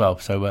more as well.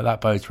 So that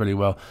bodes really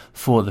well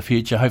for the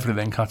future. Hopefully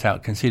they can cut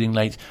out conceding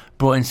late.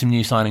 Brought in some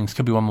new signings.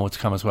 Could be one more to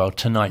come as well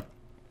tonight,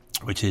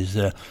 which is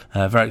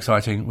very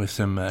exciting, with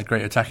some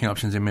great attacking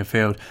options in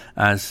midfield.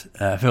 As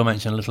Phil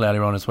mentioned a little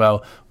earlier on as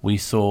well, we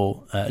saw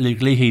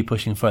Luke Leahy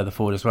pushing further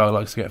forward as well,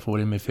 likes to get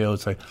forward in midfield,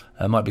 so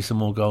might be some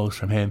more goals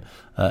from him.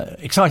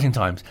 Exciting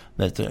times.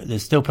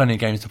 There's still plenty of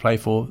games to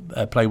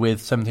play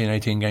with, 17,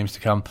 18 games to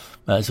come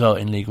as well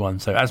in League One.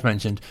 So as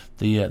mentioned,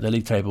 the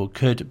league table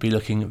could be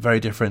looking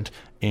very different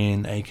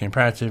in a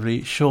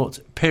comparatively short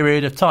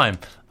period of time.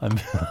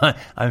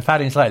 I'm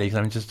padding slightly because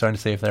I'm just trying to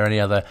see if there are any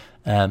other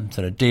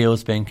sort of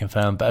deals being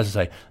confirmed. But as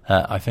I say,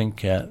 I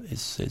think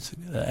it's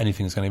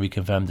anything that's going to be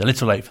confirmed a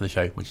little late for the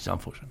show, which is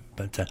unfortunate.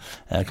 But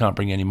I can't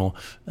bring any more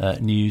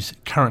news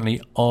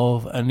currently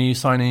of a new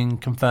signing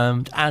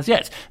confirmed as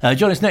yet.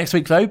 Join us next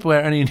week, though,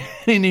 where any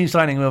new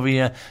signing we'll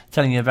be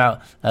telling you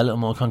about a little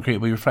more concrete.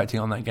 We'll be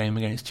reflecting on that game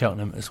against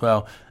Cheltenham as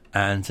well.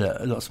 And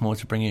lots more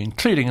to bring you,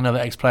 including another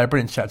ex-player.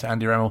 Brilliant chat to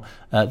Andy Remmel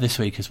this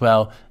week as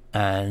well.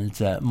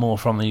 and more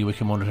from the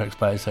Wycombe Wanderers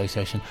Ex-Players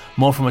Association,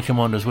 more from Wycombe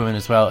Wanderers Women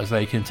as well as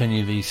they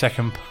continue the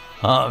second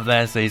part of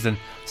their season.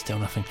 Still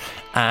nothing.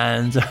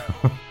 And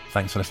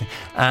thanks for listening.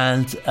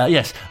 And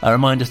yes,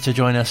 reminders to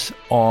join us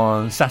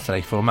on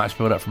Saturday for a match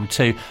build-up from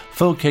 2.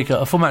 Full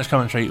match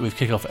commentary with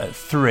kick-off at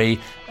 3,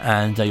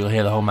 and you'll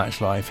hear the whole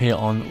match live here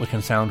on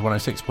Wycombe Sound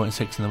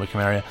 106.6 in the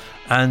Wycombe area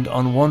and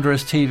on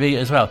Wanderers TV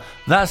as well.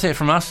 That's it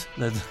from us.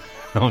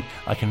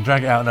 I can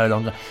drag it out no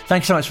longer.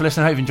 Thank you so much for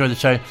listening. I hope you enjoyed the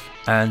show,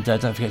 and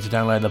don't forget to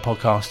download the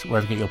podcast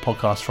wherever you get your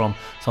podcast from.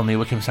 It's on the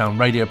Wycombe Sound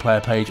radio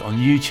player page on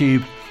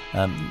YouTube,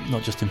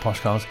 not just in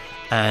Poshcars,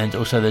 and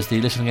also there's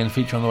the Listen Again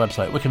feature on the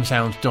website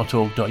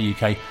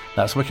wycombesound.org.uk.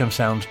 That's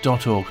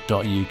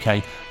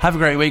wycombesound.org.uk. Have a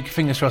great week.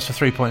 Fingers crossed for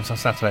 3 points on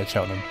Saturday at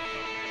Cheltenham.